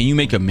voice. Like, can you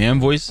make a man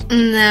voice?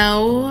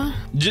 No.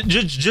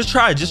 Just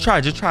try.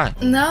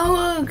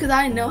 No, because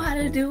I know how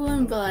to do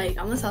one, but like,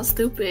 I'm gonna sound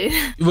stupid.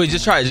 Wait,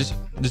 just try. Just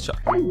try.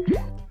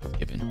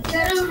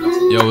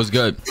 Yo, what's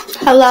good?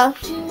 Hello.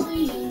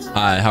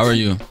 Hi, how are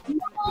you?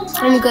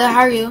 I'm good. How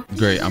are you?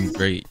 Great. I'm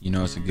great. You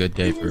know, it's a good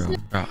day for real.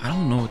 Bro, I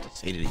don't know what to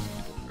say to these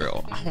people,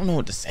 girl. I don't know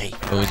what to say.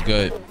 It was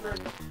good.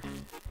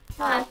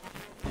 Hi.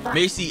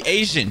 Macy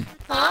Asian.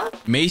 Huh?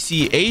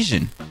 Macy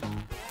Asian.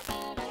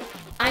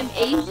 I'm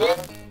Asian?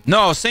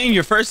 No, saying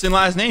your first and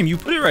last name. You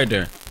put it right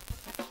there.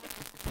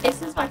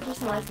 This is my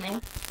first and last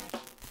name.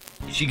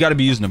 She got to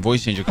be using a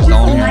voice changer because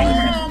all I'm hearing.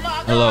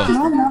 Hello.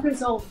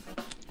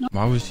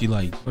 Why was she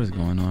like, what is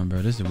going on,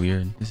 bro? This is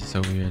weird. This is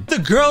so weird. The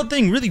girl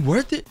thing really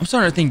worth it? I'm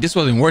starting to think this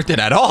wasn't worth it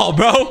at all,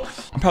 bro.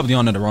 I'm probably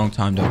on at the wrong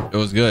time, though. It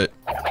was good.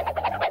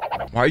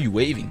 Why are you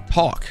waving?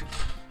 Talk.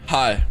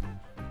 Hi.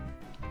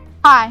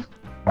 Hi.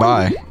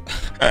 Bye.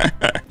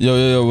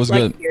 Yo, what's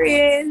good?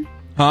 Period.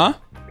 Huh?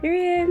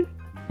 Period.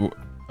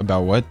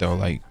 About what, though?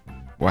 Like,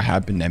 what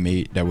happened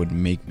that would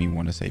make me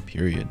want to say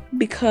period?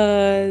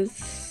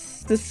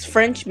 Because this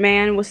French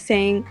man was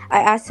saying, I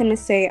asked him to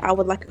say I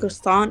would like a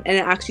croissant, and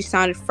it actually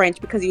sounded French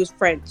because he was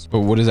French. But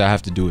what does that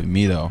have to do with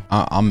me, though?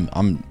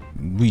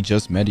 We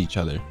just met each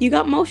other. You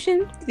got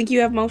motion? Think you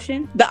have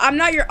motion? I'm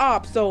not your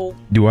op, so.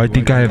 Do I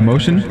think I have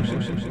motion?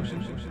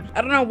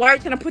 I don't know why you're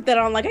trying to put that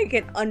on like I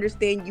can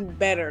understand you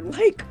better.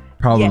 Like,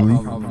 Probably.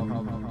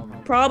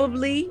 yes.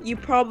 Probably. You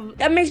probably.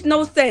 That makes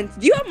no sense.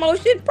 Do you have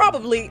motion?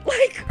 Probably.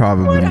 Like,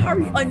 Probably. What are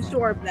you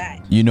unsure of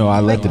that? You know, I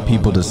let the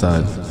people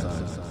decide.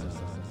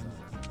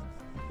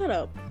 Shut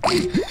up.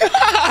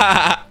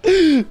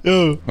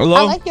 Yo, hello?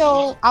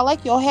 I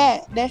like your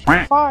hat. That's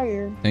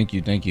fire. Thank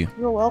you.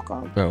 You're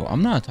welcome. Bro,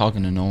 I'm not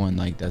talking to no one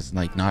like that's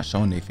like not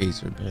showing their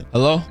face or bit.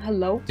 Hello?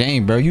 Hello?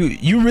 Dang, bro,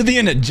 you really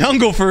in the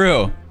jungle for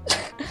real.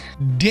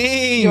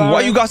 Dang,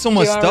 why you got so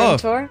much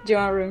stuff? Do you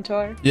want a room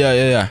tour?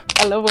 Yeah.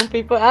 I love when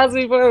people ask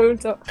me for a room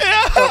tour.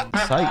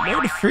 Psych,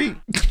 bro, the freak.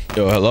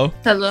 Yo, hello?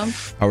 Hello.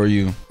 How are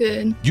you?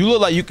 Good. You look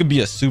like you could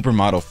be a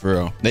supermodel for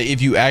real. Like,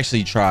 if you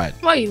actually tried.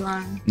 Why are you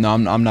lying? No,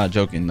 I'm not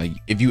joking. Like,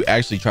 if you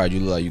actually tried, you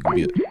look like you could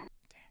be a...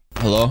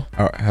 Hello?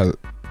 Hello?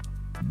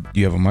 Do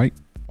you have a mic?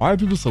 Why are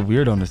people so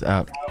weird on this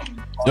app?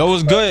 Yo,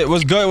 what's good?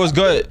 What's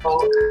good?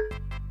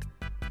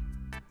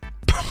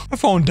 My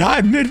phone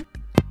died mid...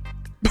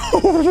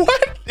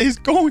 What is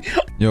going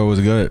on? Yo,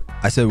 what's good?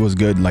 I said what's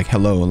good, like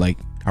hello, like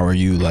how are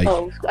you? Like,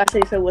 Oh, I say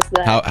so. What's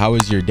that? how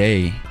is your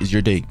day? Is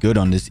your day good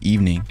on this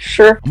evening?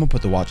 Sure. I'm gonna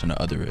put the watch on the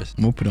other wrist.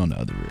 I'm gonna put it on the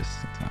other wrist.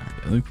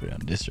 Let me put it on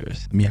this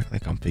wrist. Let me act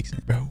like I'm fixing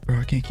it. Bro,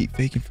 I can't keep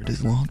faking for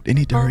this long. They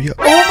need to hurry up.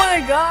 Oh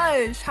my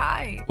gosh.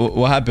 Hi.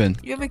 What happened?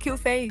 You have a cute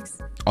face.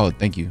 Oh,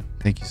 thank you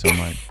so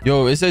much.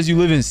 Yo, it says you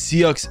live in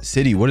Sioux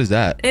City. What is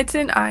that? It's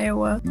in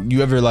Iowa.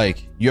 You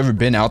ever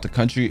been out the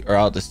country or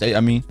out the state?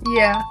 I mean,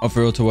 Yeah. oh,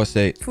 for real? To what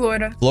state?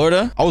 Florida.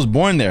 Florida? I was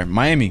born there.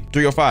 Miami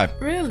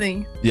 305.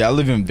 Really? Yeah, I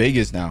live in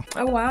Vegas now.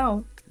 Oh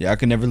wow. Yeah, I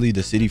could never leave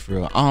the city for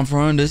real. I'm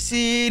from the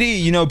city.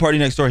 You know, Party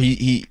Next Door.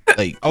 He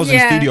like I was in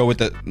the Yeah. studio with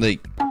the like.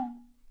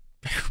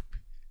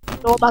 You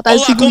know about that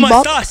Hola, ziggly ¿cómo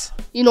bop? estás?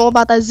 You know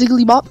about that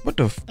ziggly bop? What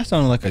the? That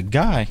sounded like a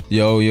guy.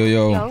 Yo.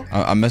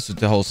 I messed with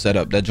the whole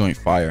setup. That joint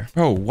fire,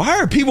 bro. Why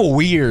are people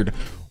weird?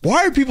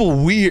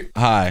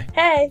 Hi.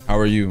 Hey. How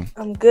are you?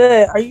 I'm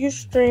good. Are you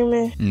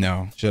streaming?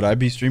 No. Should I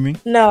be streaming?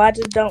 No, I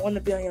just don't want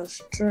to be on your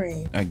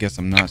stream. I guess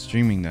I'm not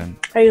streaming then.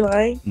 Are you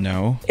lying?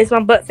 No. It's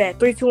my butt fat.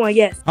 3, 2, 1,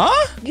 yes.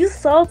 Huh? You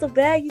sold the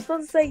bag. You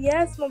supposed to say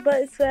yes. My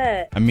butt is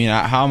fat. I mean,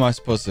 how am I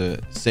supposed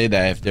to say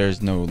that if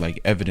there's no like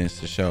evidence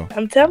to show?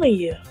 I'm telling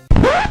you.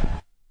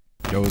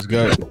 Yo, it's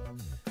good.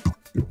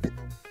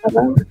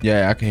 Hello?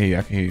 Yeah, I can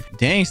hear you.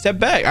 Dang, step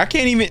back. I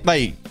can't even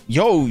like.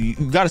 Yo, you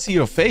gotta see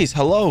your face.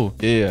 Hello.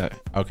 Yeah.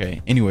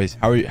 Okay. Anyways,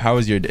 how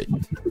was your day?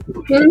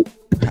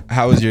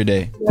 How was your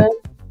day? Good.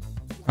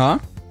 Huh?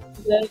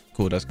 Good.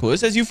 Cool. That's cool. It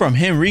says you from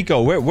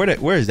Henrico.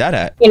 Where is that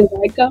at?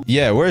 Henrico?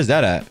 Yeah. Where is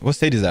that at? What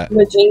state is that?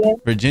 Virginia.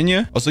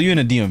 Virginia? Oh, so you in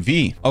a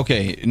DMV.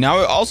 Okay. Now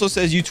it also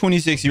says you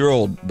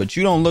 26-year-old, but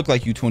you don't look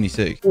like you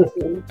 26.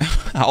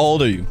 How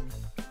old are you?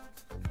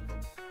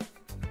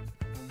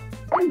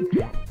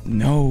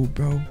 No,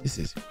 bro. This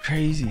is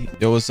crazy.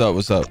 Yo, what's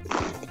up?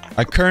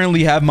 I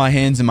currently have my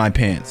hands in my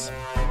pants.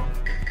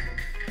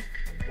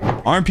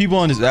 Aren't people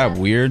on this app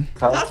weird?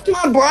 That's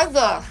my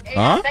brother.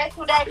 Huh?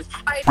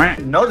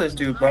 You know this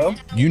dude, bro.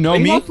 You know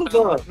me?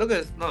 Look at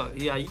this. No,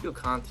 yeah, you do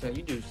content.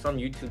 You do some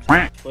YouTube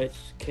stuff, Twitch,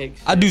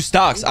 kicks. I do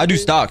stocks.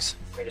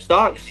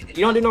 Stocks.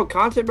 You don't do no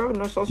content, bro?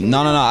 No social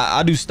No.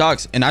 I do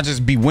stocks, and I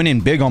just be winning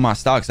big on my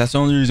stocks. That's the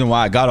only reason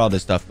why I got all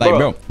this stuff. Like,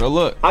 bro,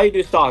 look. How you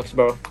do stocks,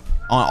 bro?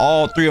 On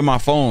all 3 of my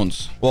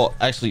phones. Well,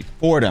 actually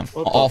 4 of them.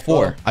 On all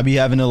 4. I be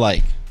having to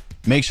like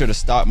make sure the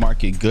stock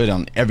market good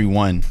on every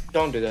one.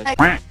 Don't do that.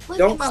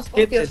 Don't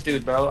skip this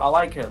dude, bro. I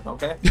like him,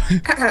 okay?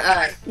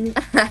 That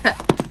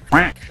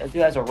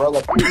dude has a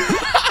roll-up.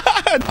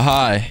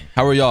 Hi,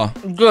 how are y'all?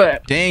 Good.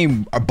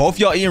 Dang, are both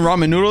y'all eating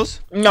ramen noodles?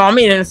 No, I'm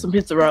eating some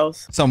pizza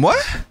rolls. Some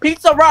what?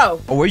 Pizza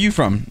roll. Oh, where you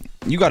from?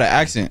 You got an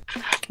accent.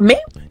 Me?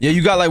 Yeah,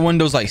 you got like one of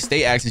those like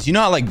state accents. You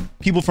know how like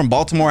people from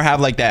Baltimore have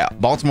like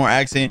that Baltimore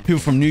accent? People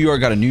from New York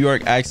got a New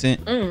York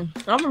accent. I'm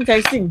from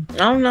KC. I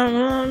don't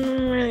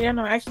really got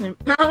no accent.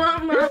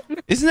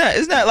 Isn't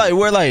that like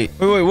where like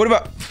wait, what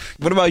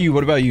about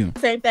you?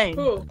 Same thing.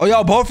 Oh,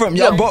 y'all both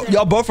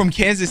from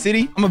Kansas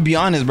City? I'm gonna be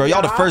honest, bro.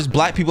 Y'all the first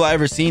black people I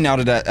ever seen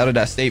out of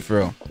that state for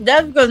real.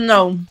 That's because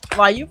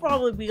like you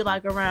probably be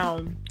like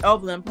around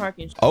Oakland Park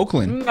and shit.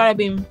 Oakland? You gotta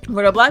be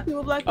for the black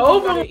people, you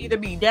gotta either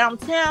be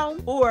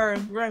downtown or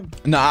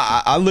No,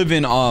 I live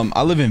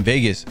in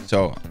Vegas,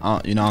 so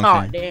you know what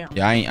I'm saying? Damn.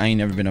 Yeah, I ain't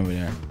never been over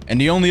there. And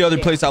the only other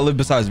place I lived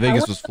besides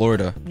Vegas was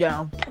Florida.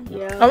 Yeah.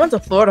 I went to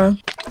Florida.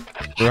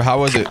 Bro, how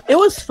was it? It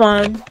was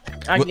fun.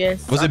 I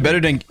guess. Was it better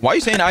than? Why are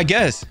you saying I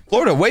guess?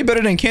 Florida way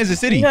better than Kansas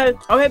City. Because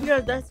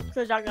that's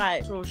because y'all got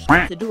actual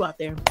shit to do out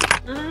there.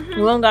 We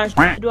don't got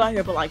shit to do out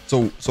here, but like.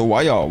 So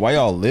why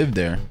y'all live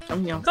there?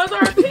 Because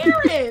our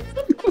parents.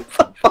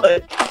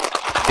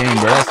 Dang,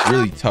 bro, that's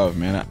really tough,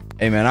 man.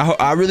 Hey, man,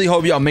 I really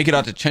hope y'all make it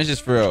out the trenches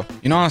for real.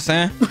 You know what I'm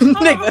saying?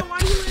 Nigga. Why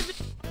you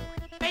live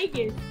in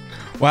Vegas?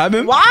 What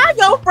happened? Why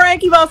your friend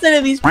keep on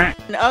sending these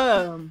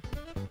Roblox?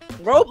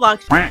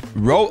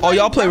 Oh,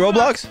 y'all play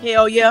Roblox?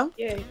 Hell yeah.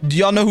 Yeah. Do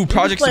y'all know who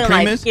Project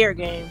Supreme is? Scare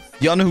games.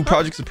 Y'all know who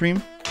Project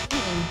Supreme?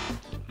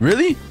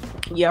 Really?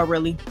 Yeah,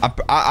 really.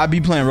 I be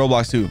playing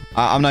Roblox too.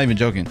 I'm not even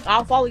joking.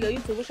 I'll follow your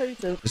YouTube. What's your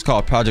YouTube? It's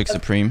called Project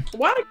Supreme.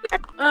 Why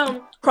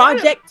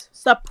Project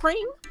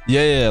Supreme?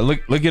 Yeah.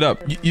 Look it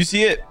up. You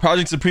see it?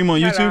 Project Supreme on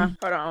YouTube.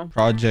 Hold on.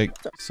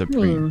 Project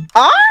Supreme.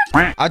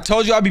 I I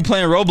told you I'd be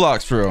playing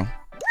Roblox for real.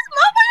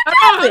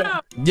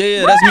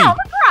 Yeah, Wow, that's me.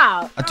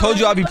 wow. I told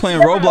you I'd be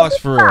playing Roblox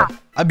for real.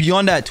 I be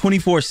on that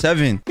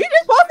 24/7. You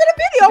just posted a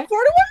video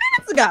 41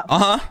 minutes ago.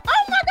 Uh-huh.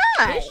 Oh my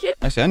god.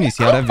 Actually, I need to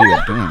see how that video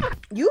is doing.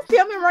 You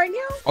filming right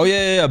now? Oh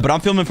yeah, but I'm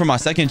filming for my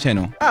second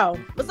channel. Oh,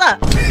 what's up?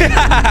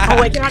 Oh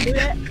wait, can I do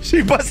that?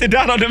 She busted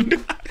down on them.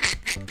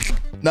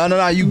 No,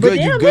 you But good,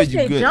 damn, you this good, you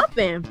shit good.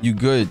 jumping. You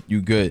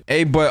good.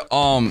 Hey, but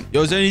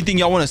yo, is there anything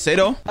y'all want to say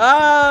though?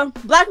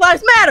 Black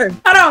Lives Matter.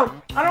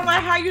 I don't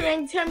like how you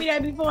ain't tell me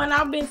that before, and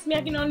I've been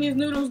smacking on these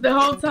noodles the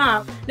whole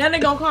time. Now they're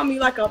gonna call me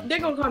they're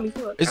gonna call me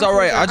fuck. It's all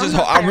right.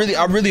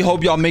 I really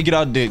hope y'all make it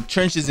out the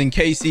trenches in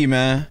KC,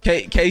 man.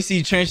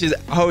 KC trenches.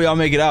 I hope y'all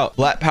make it out.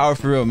 Black power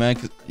for real, man.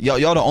 Cause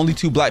y'all the only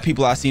two black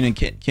people I've seen in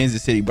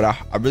Kansas City, but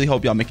I really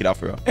hope y'all make it out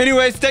for real.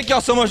 Anyways, thank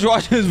y'all so much for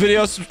watching this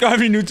video. Subscribe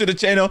if you're new to the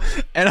channel,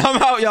 and I'm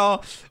out,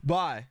 y'all.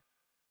 Bye.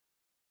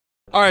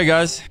 All right,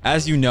 guys.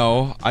 As you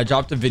know, I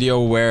dropped a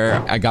video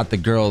where I got the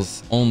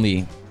girls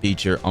only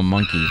feature on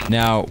Monkey.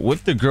 Now,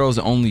 with the girls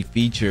only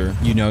feature,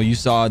 you know, you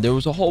saw there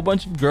was a whole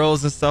bunch of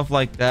girls and stuff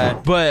like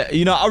that. But,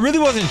 you know, I really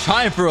wasn't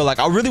trying for real. Like,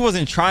 I really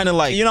wasn't trying to,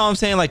 like, you know what I'm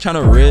saying? Like, trying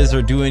to riz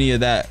or do any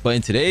of that. But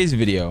in today's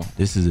video,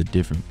 this is a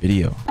different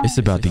video. It's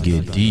about to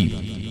get deep.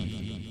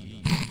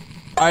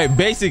 All right,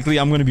 basically,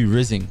 I'm going to be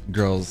rizzing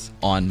girls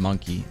on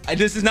Monkey.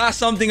 This is not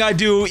something I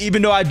do,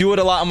 even though I do it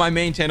a lot on my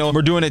main channel.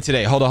 We're doing it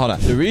today. Hold on.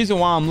 The reason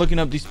why I'm looking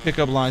up these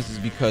pickup lines is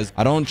because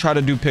I don't try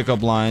to do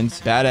pickup lines.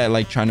 Bad at,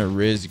 like, trying to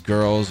riz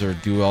girls or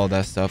do all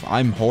that stuff.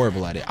 I'm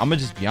horrible at it. I'm going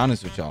to just be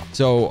honest with y'all.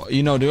 So,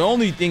 you know, the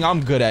only thing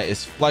I'm good at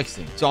is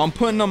flexing. So I'm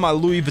putting on my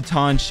Louis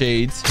Vuitton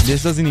shades.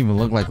 This doesn't even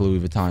look like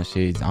Louis Vuitton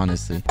shades,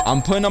 honestly.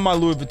 I'm putting on my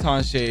Louis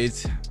Vuitton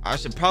shades. I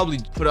should probably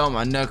put on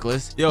my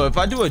necklace. Yo, if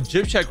I do a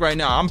drip check right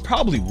now, I'm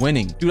probably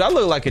winning. Dude, I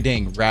look like a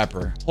dang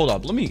rapper. Hold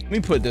up, let me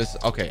put this.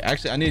 Okay,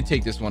 actually, I need to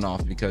take this one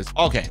off because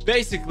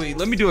basically,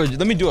 let me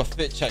do a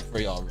fit check for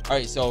y'all. All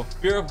right, so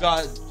Fear of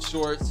God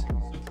shorts,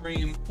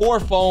 Supreme, 4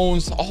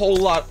 phones, a whole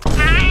lot.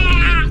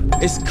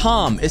 It's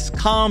calm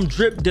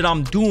drip that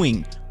I'm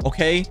doing,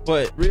 okay?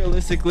 But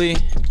realistically,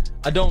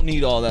 I don't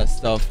need all that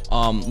stuff.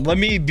 Let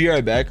me be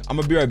right back. I'm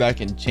gonna be right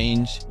back and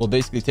change. Well,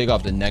 basically take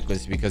off the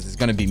necklace because it's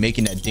gonna be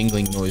making that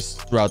dingling noise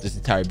throughout this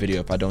entire video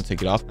if I don't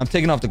take it off. I'm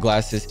taking off the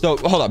glasses. So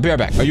hold up, be right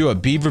back. Are you a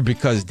beaver?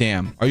 Because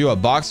damn. Are you a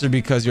boxer?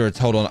 Because you're a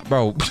total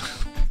bro.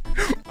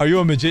 Are you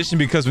a magician?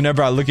 Because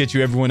whenever I look at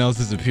you, everyone else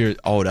disappears.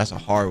 Oh, that's a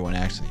hard one,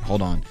 actually.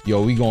 Hold on.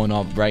 Yo, we going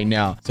up right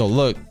now. So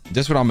look,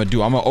 this is what I'm gonna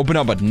do. I'm gonna open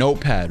up a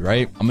notepad,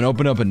 right? I'm gonna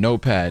open up a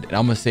notepad and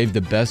I'm gonna save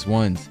the best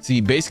ones.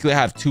 See, basically I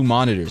have 2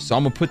 monitors. So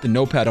I'm gonna put the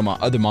notepad on my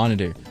other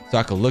monitor so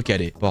I can look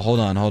at it. But hold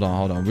on.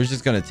 We're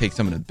just gonna take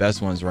some of the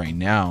best ones right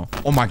now.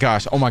 Oh my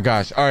gosh. All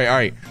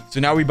right. So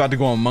now we about to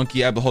go on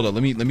Monkey app. But hold on.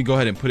 Let me go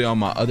ahead and put it on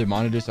my other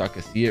monitor so I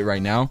can see it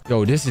right now.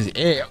 Yo, this is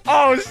it.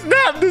 Oh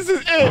snap, this is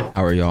it.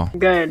 How are y'all?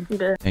 Good.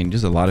 Dang,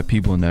 there's a lot of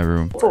people in that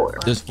room. 4.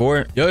 There's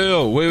 4?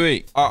 Yo,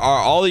 wait. Are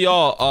all of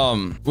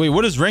y'all, wait,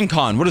 what is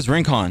Rincon?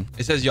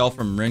 It says y'all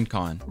from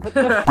Rincon.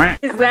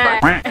 Is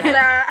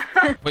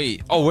that?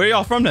 Wait, oh, where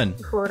y'all from then?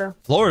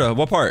 Florida?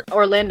 What part?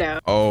 Orlando.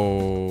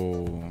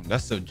 Oh,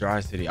 that's a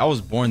dry city. I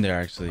was born there,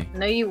 actually.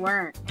 No, you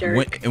weren't.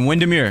 Jerk. In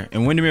Windermere,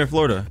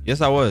 Florida.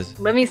 Yes, I was.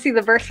 Let me see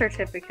the birth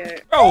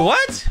certificate. Bro,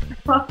 what?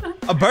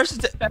 A birth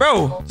certificate?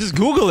 Bro, just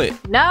Google it.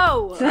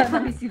 No.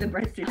 Let me see the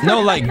birth certificate.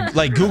 No,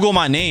 like Google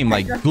my name.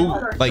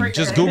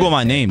 Just Google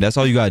my name. That's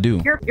all you gotta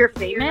do. You're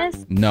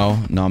famous? No,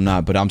 I'm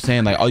not. But I'm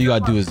saying, like, all you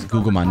gotta do is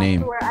Google my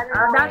name.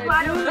 That's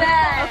why I do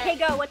that. Okay,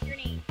 go. What's your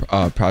name?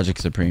 Project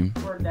Supreme.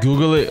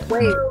 Google it.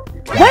 Wait, is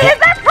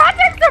that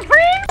Project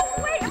Supreme?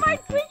 Wait, am I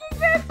tweaking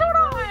this? Hold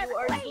on.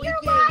 Wait, you're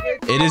lying.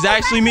 It is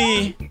actually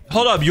me.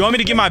 Hold up. You want me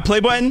to get my play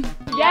button?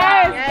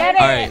 Yes, get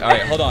it. All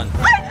right. Hold on. I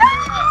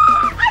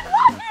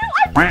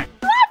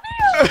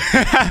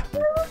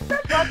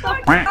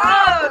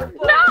love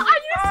you. No,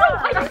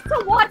 I used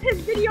to watch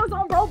his videos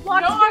on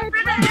Roblox.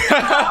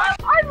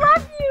 I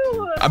love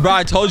you. Bro,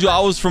 I told you I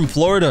was from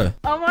Florida.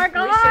 Oh my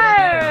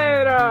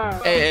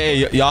god.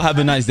 Hey, y'all have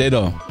a nice day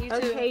though.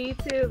 Okay, you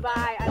too.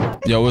 Bye. I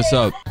love Yo, what's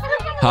up?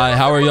 Hi,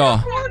 how are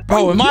y'all?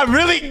 Bro, am I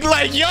really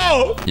like,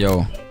 yo?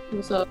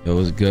 What's up? It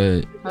was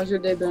good. How's your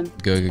day been?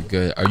 Good, good,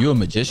 good. Are you a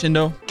magician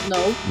though? No.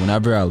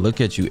 Whenever I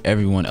look at you,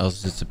 everyone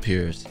else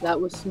disappears.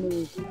 That was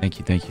smooth. Thank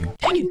you, thank you.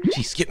 Dang it,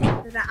 she skipped me.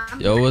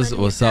 Yo, what's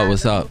up?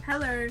 What's up?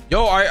 Hello.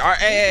 Yo,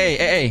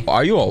 hey.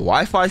 Are you a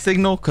Wi-Fi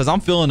signal? Cause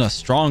I'm feeling a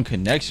strong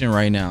connection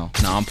right now.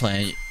 Nah, I'm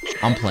playing.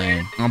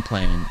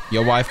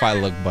 Your Wi-Fi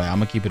look, but I'm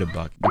gonna keep it a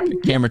buck.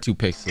 Camera 2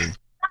 pixels.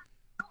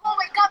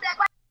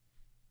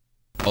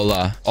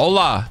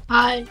 Hola.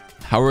 Hi.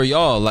 How are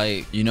y'all?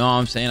 Like, you know what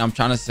I'm saying? I'm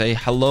trying to say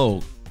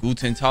hello.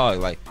 Guten Tag.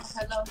 Like,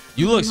 Hello.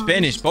 you look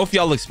Spanish. Both of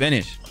y'all look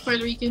Spanish.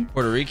 Puerto Rican.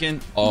 Puerto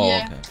Rican? Oh,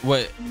 Yeah. okay.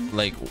 What?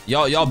 Like,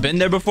 y'all been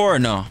there before or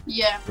no?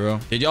 Yeah.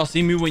 Bro, did y'all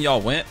see me when y'all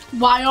went?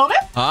 Wyoming?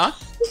 Huh?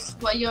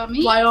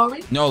 Wyoming?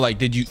 Wyoming? No, like,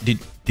 did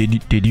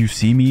you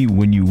see me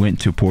when you went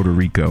to Puerto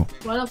Rico?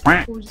 Why the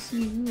fuck would you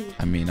see you?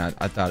 I mean, I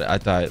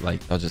thought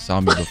like y'all just saw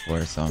me before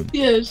or something.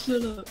 Yeah,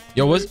 shut up.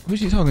 Yo, who's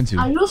she talking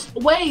to?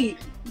 Wait.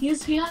 He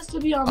has to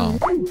be on the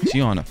phone. She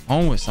on the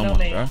phone with someone,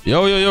 bro.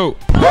 Yo.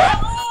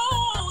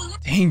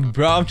 Dang,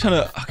 bro, I'm trying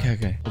to.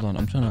 Okay. Hold on,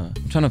 I'm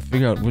trying to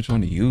figure out which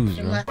one to use,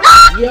 bro.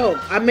 Yo,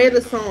 I made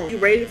a song. You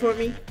ready for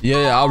me?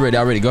 Yeah,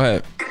 already. Go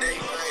ahead.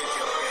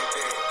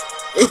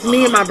 It's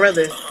me and my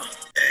brother.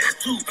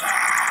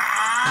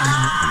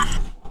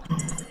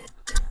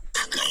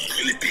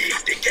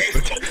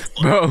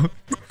 Bro.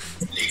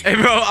 Hey,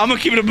 bro, I'm gonna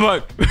keep it a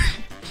buck.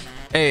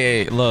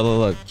 Hey,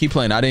 look. Keep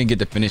playing. I didn't get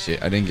to finish it.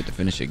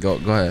 Go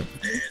ahead.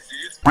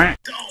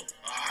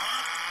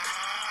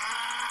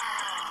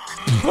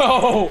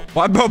 Bro,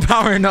 why bro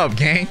powering up,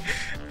 gang?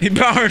 He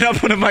powering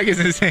up when the mic is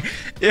insane.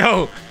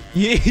 Yo,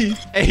 hey,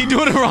 he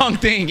doing the wrong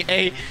thing.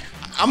 Hey,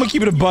 I'm gonna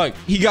keep it a buck.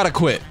 He gotta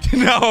quit.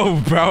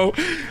 No, bro.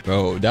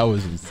 Bro, that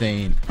was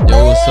insane.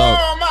 Yo, what's up?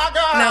 Oh my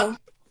god. No.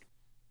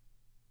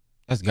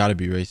 That's gotta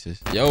be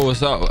racist. Yo,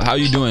 what's up? How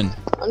you doing?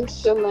 I'm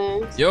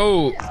chilling.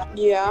 Yo,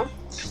 Yeah,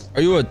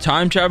 are you a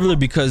time traveler?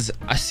 Because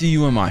I see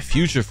you in my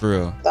future for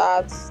real.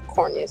 that's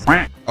corny as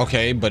fuck,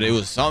 Okay, but it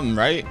was something,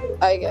 right?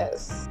 I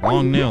guess.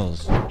 Long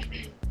nails.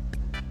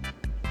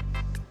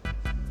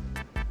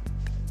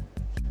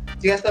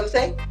 You got something to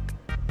say?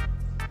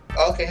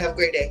 Okay, have a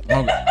great day.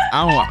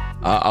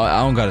 I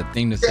don't got a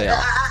thing to say.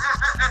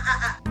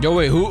 Yo,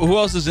 wait, who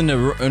else is in the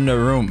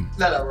room? It's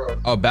not a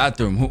room. Oh,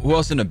 bathroom. Who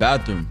else in the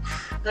bathroom?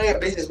 None of your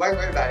business. Why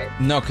worry about it?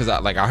 No, cause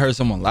I heard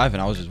someone laughing.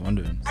 I was just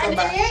wondering.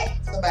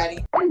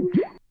 Somebody.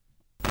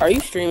 Are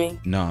you streaming?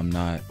 No, I'm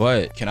not.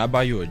 But can I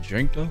buy you a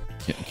drink though?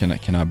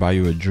 Can I buy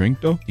you a drink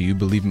though? Do you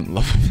believe in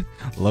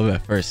love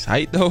at first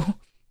sight though?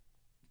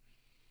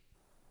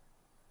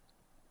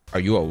 Are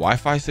you a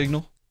Wi-Fi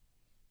signal?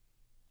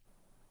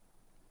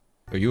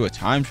 Are you a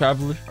time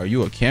traveler? Are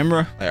you a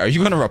camera? Like, are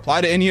you gonna reply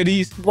to any of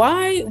these?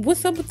 Why?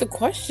 What's up with the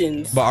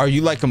questions? But are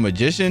you like a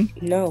magician?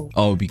 No.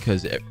 Oh,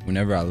 because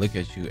whenever I look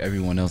at you,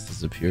 everyone else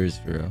disappears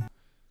for real.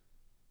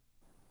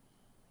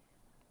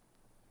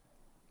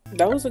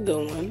 That was a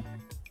good one.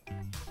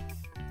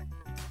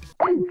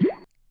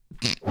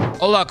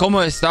 Hola,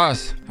 ¿cómo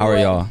estás? How are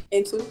y'all?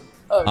 Etu?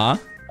 Huh?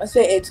 I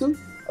said Etu.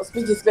 I'm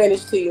speaking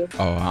Spanish to you.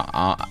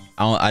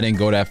 Oh, I didn't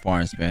go that far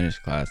in Spanish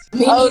class.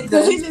 Oh,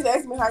 so she just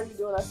asked me how you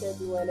doing. I said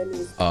doing. That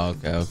means. Oh,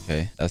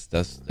 okay. That's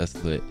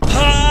lit.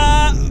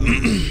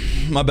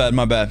 My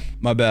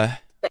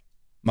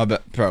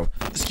bad, bro.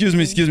 Excuse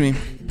me.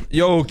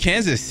 Yo,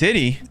 Kansas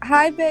City.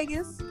 Hi,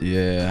 Vegas.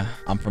 Yeah,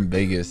 I'm from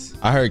Vegas.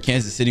 I heard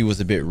Kansas City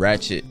was a bit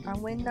ratchet. I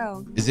wouldn't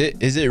know. Is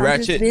it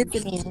ratchet? I'm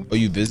just visiting. Oh,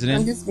 you visiting?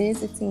 I'm just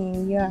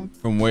visiting, yeah.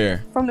 From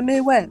where? From the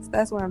Midwest.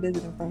 That's where I'm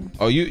visiting from.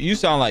 Oh, you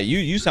sound like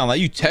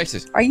you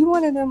Texas. Are you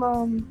one of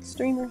them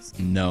streamers?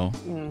 No.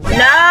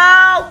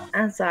 No!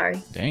 I'm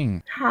sorry.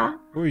 Dang. Huh?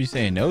 Who are you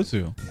saying no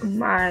to?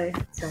 My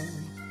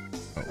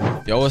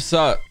Yo, what's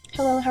up?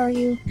 Hello, how are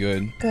you?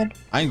 Good. Good.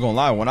 I ain't gonna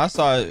lie. When I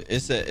saw it,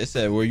 it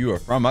said where you were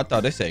from. I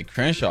thought they said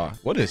Crenshaw.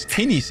 What is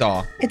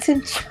Kennesaw? It's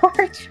in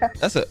Georgia.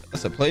 That's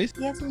a place.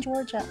 Yeah, it's in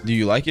Georgia. Do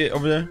you like it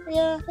over there?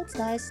 Yeah, it's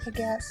nice, I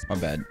guess. My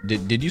bad.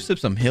 Did you sip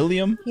some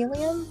helium?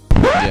 Helium?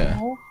 Yeah.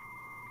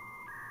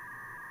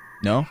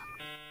 No.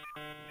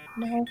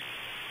 No?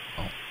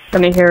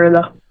 Let me hear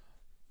though.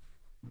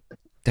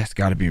 That's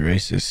gotta be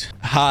racist.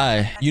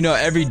 Hi. You know,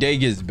 every day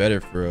gets better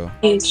for real.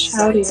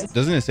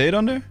 Doesn't it say it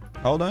on there?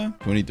 How old I am?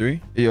 23.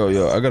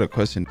 Yo, I got a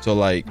question. So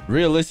like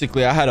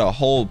realistically, I had a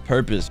whole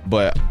purpose,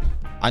 but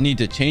I need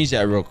to change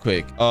that real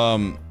quick.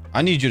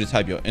 I need you to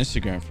type your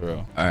Instagram for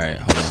real. All right,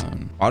 hold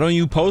on. Why don't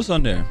you post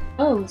on there?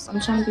 Oh, so I'm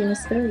trying to be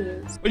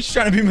mysterious. What you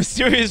trying to be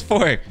mysterious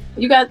for?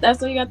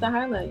 That's why you got the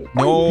highlight.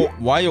 No,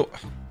 why you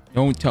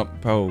don't tell,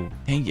 bro?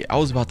 Dang it, I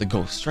was about to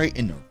go straight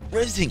in the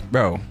rizzing,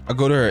 bro. I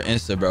go to her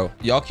Insta, bro.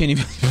 Y'all can't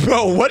even,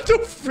 bro. What the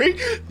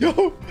freak?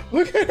 Yo,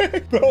 look at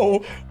it,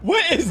 bro.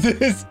 What is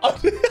this?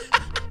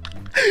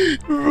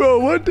 Bro,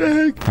 what the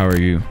heck? How are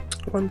you?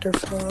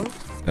 Wonderful.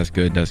 That's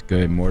good.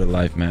 More to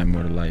life, man.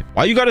 More to life.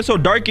 Why you got it so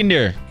dark in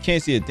there?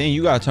 Can't see a thing.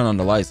 You gotta turn on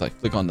the lights. Like,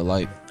 flick on the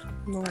light.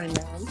 No, I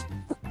know.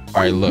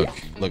 All right, look,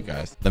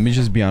 guys. Let me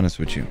just be honest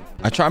with you.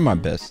 I try my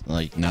best,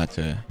 like, not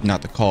to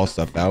call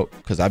stuff out,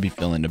 because I be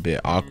feeling a bit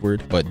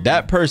awkward. But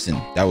that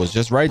person that was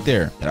just right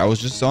there, that I was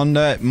just on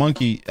that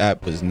monkey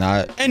app, was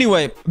not.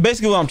 Anyway,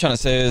 basically what I'm trying to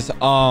say is,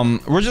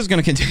 we're just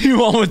gonna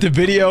continue on with the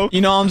video. You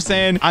know what I'm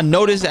saying? I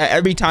noticed that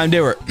every time they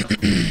were,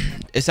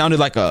 it sounded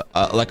like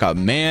a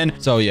man.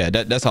 So yeah,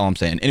 that's all I'm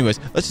saying. Anyways,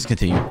 let's just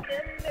continue.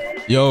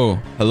 Yo,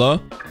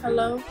 hello.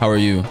 Hello. How are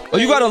you? Oh,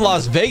 you got a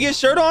Las Vegas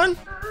shirt on?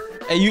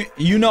 Hey,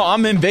 you know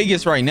I'm in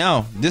Vegas right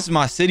now. This is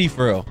my city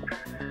for real.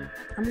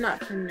 I'm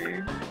not from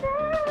there.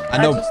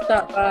 I know. I just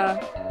stopped by.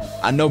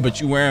 I know,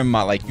 but you wearing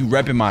my, like, you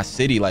repping my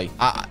city. Like,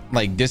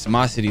 like this is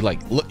my city. Like,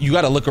 look, you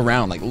gotta look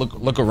around. Like,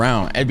 look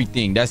around.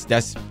 Everything.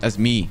 That's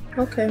me.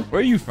 Okay.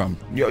 Where are you from?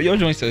 Your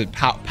joint says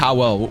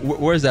Powell.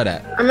 Where's that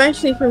at? I'm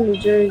actually from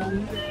New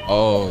Jersey.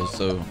 Oh,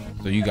 so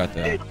you got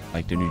the,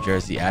 like, the New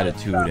Jersey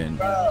attitude and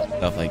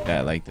stuff like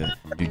that, like the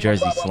New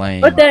Jersey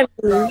slang. What that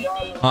mean?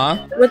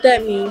 Huh? What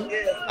that mean?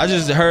 I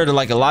just heard of,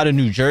 like, a lot of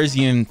New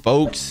Jerseyan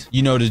folks,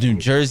 you know, the New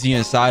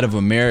Jerseyan side of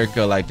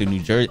America, like the New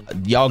Jersey,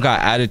 y'all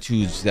got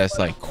attitudes that's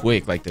like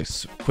quick, like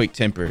this quick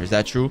temper. Is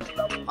that true?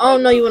 Oh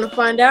no, you want to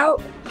find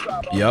out?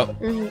 Yep.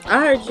 I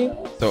heard you.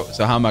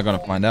 So how am I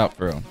gonna find out,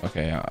 bro?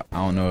 Okay, I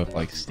don't know if,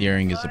 like,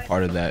 steering is a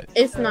part of that.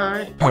 It's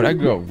not. Bro, that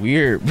girl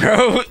weird,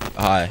 bro.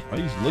 Hi. Why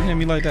are you looking at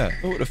me like that?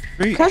 What the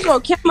freak? Cause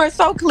your camera's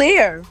so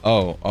clear.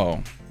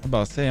 Oh. I'm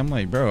about to say, I'm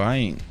like, bro,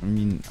 I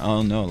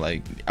don't know.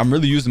 Like, I'm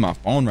really using my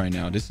phone right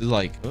now. This is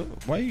like,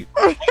 why you?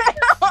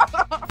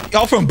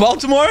 Y'all from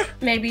Baltimore?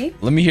 Maybe.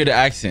 Let me hear the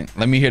accent.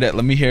 Let me hear that.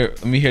 Let me hear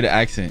the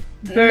accent.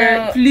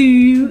 Bird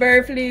flu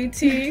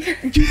T.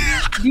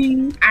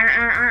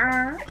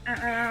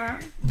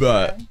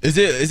 But is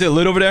it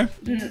lit over there?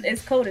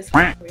 It's cold as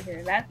fuck over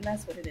here.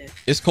 That's what it is.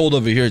 It's cold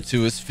over here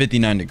too. It's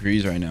 59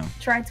 degrees right now.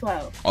 Try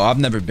 12. Oh, I've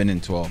never been in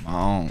 12.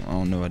 I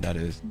don't know what that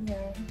is.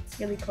 Yeah, it's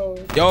really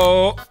cold.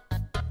 Yo.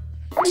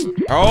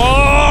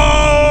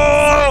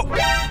 Oh!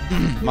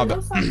 My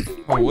bad.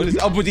 Oh, what is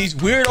up with these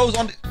weirdos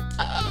on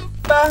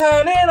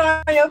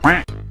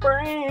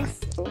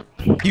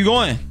Keep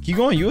going.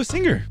 You a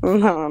singer.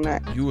 No, I'm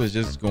not. You was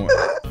just going.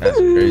 That's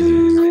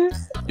crazy.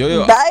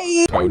 Yo.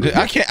 Bye. Bro,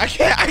 I can't.